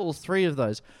should have all 3 of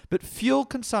those. But fuel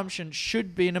consumption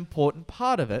should be an important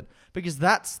part of it because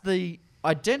that's the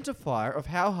identifier of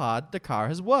how hard the car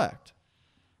has worked.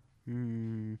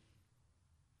 It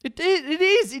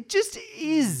is. It just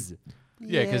is.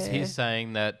 Yeah, because he's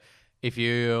saying that if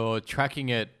you're tracking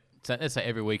it, so let's say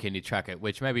every weekend you track it,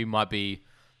 which maybe might be,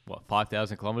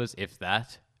 5,000 kilometers, if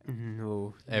that,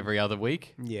 No. every other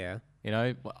week, Yeah.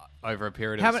 over a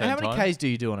period How of the same many time. Ks do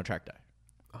you do on a track day?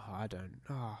 Oh, I don't.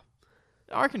 Oh.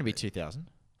 I reckon it'd be 2,000.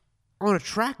 On a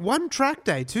track, one track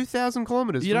day, 2,000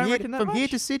 kilometers. You from don't here, reckon that from here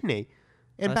much? to Sydney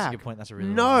and That's back. a good point. That's a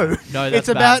really No, long one. No, that's it's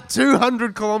about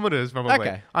 200 kilometers probably.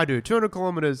 Okay. I do 200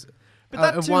 kilometers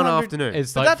that in one 200 afternoon.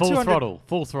 It's But like that full 200 throttle,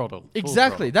 full throttle.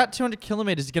 Exactly. That 200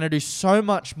 kilometers is going to do so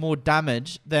much more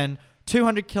damage than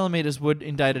 200 kilometers would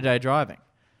in day-to-day driving.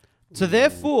 So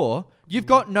therefore, you've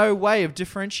got no way of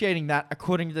differentiating that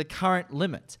according to the current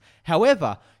limits.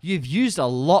 However, you've used a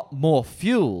lot more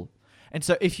fuel. And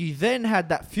so if you then had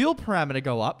that fuel parameter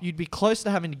go up, you'd be close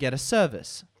to having to get a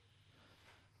service.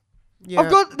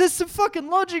 Yeah, There's some fucking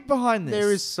logic behind this.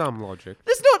 there is some logic.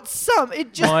 There's not some.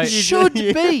 It just My- should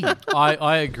be.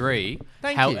 I agree.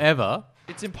 Thank you. However,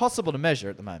 It's impossible to measure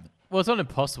at the moment. well, it's not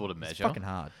impossible to It's measure. fucking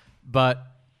hard. But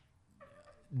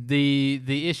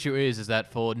the issue is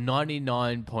that for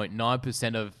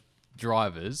 99.9% of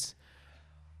drivers,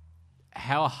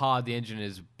 how hard the engine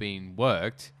is being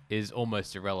worked is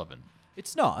almost irrelevant.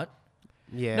 It's not.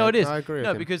 Yeah, No, it is. I agree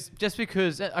No, with him.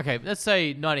 because okay, let's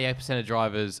say 98% of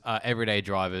drivers are everyday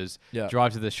drivers, Yeah.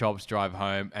 drive to the shops, drive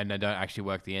home, and they don't actually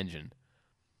work the engine.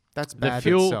 That's The bad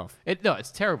fuel, itself.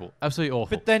 it's terrible, absolutely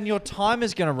awful. But then your time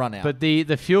is going to run out. But the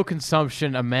fuel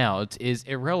consumption amount is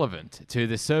irrelevant to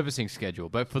the servicing schedule.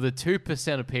 But for the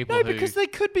 2% of people no, who... because they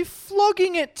could be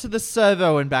flogging it to the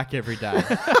servo and back every day.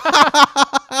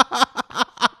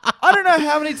 I don't know know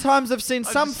how many times I've seen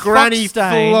some Granny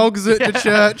fuckstain. flogs it to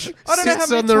church. I don't know how sits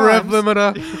many on the rev times.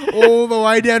 limiter all the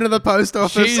way down to the post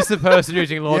office. She's the person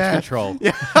using launch Yeah. control.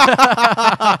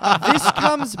 This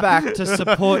comes back to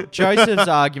support Joseph's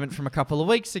argument from a couple of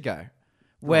weeks ago,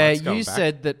 where it's going you back.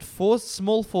 said that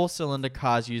small four-cylinder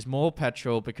cars use more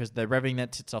petrol because they're revving their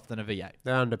tits off than a V8.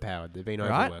 They're underpowered. They've been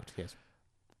Right? overworked. Yes.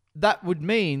 That would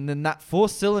mean then that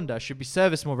four-cylinder should be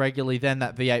serviced more regularly than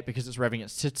that V8 because it's revving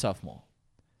its tits off more.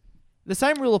 The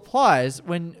same rule applies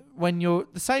when the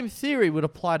same theory would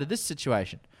apply to this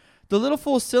situation. The little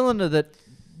four-cylinder that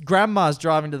grandma's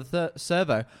driving to the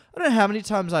servo, I don't know how many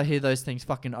times I hear those things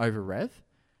fucking over-rev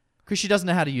because she doesn't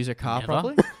know how to use her car Never.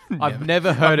 properly. I've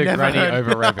never heard a granny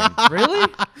over revving. Really?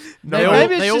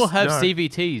 They all just, have no.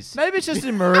 CVTs. maybe it's just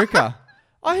in Maruka.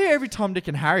 I hear every Tom, Dick,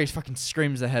 and Harry fucking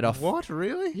screams their head off. What?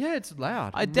 Really? Yeah, it's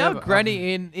loud. I doubt Never-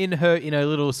 Granny in her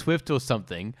little Swift or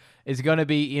something is going to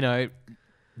be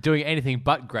doing anything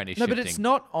but granny no, shifting. but it's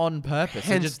not on purpose.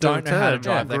 They Hence just the don't know how to term,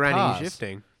 drive their granny cars.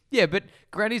 shifting. Yeah, but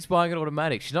Granny's buying an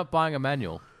automatic. She's not buying a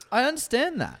manual. I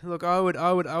understand that. Look, I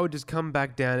would just come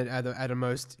back down at a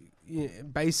most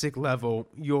basic level.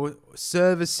 Your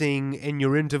servicing and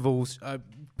your intervals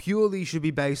purely should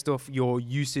be based off your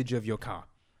usage of your car.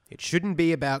 It shouldn't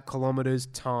be about kilometers,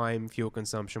 time, fuel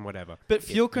consumption, whatever. But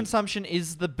fuel consumption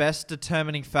is the best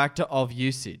determining factor of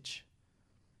usage.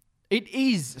 It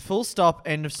is. Full stop.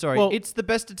 End of story. Well- It's the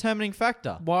best determining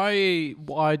factor. Why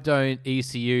don't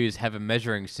ECUs have a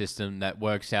measuring system that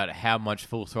works out how much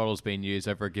full throttle's been used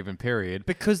over a given period?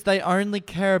 Because they only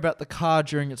care about the car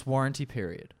during its warranty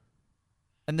period.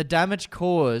 And the damage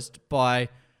caused by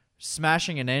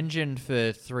smashing an engine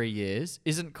for 3 years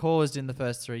isn't caused in the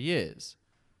first 3 years.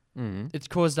 It's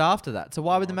caused after that. So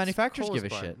why would the manufacturers give a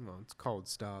shit? Well, it's cold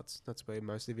starts. That's where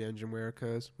most of the engine wear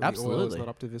occurs. When Absolutely. The oil is not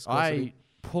up to viscosity.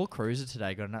 Poor cruiser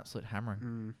today got an absolute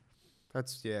hammering.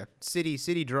 That's,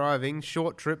 city driving,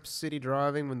 short trips, city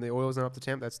driving when the oil's not up to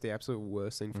temp. That's the absolute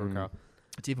worst thing for a car.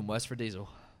 It's even worse for diesel.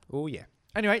 Oh, yeah.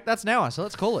 Anyway, that's now, so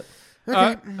let's call it.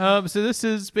 So this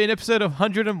has been episode of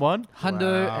 101.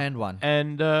 Hundo Wow. and one.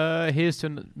 And here's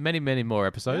to many, many more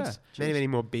episodes. Many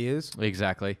more beers.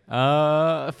 Exactly.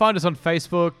 Find us on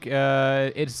Facebook,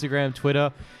 Instagram,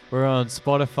 Twitter. We're on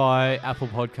Spotify, Apple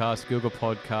Podcasts, Google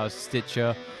Podcasts,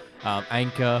 Stitcher,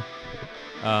 Anchor,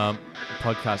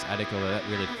 Podcast Addict, although that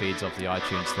really feeds off the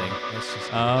iTunes thing.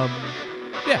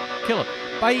 Yeah, kill it.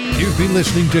 Bye. You've been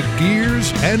listening to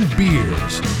Gears and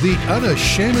Beers, the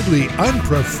unashamedly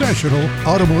unprofessional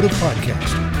automotive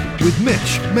podcast with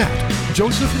Mitch, Matt,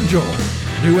 Joseph, and Joel.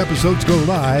 New episodes go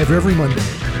live every Monday.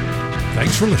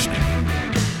 Thanks for listening.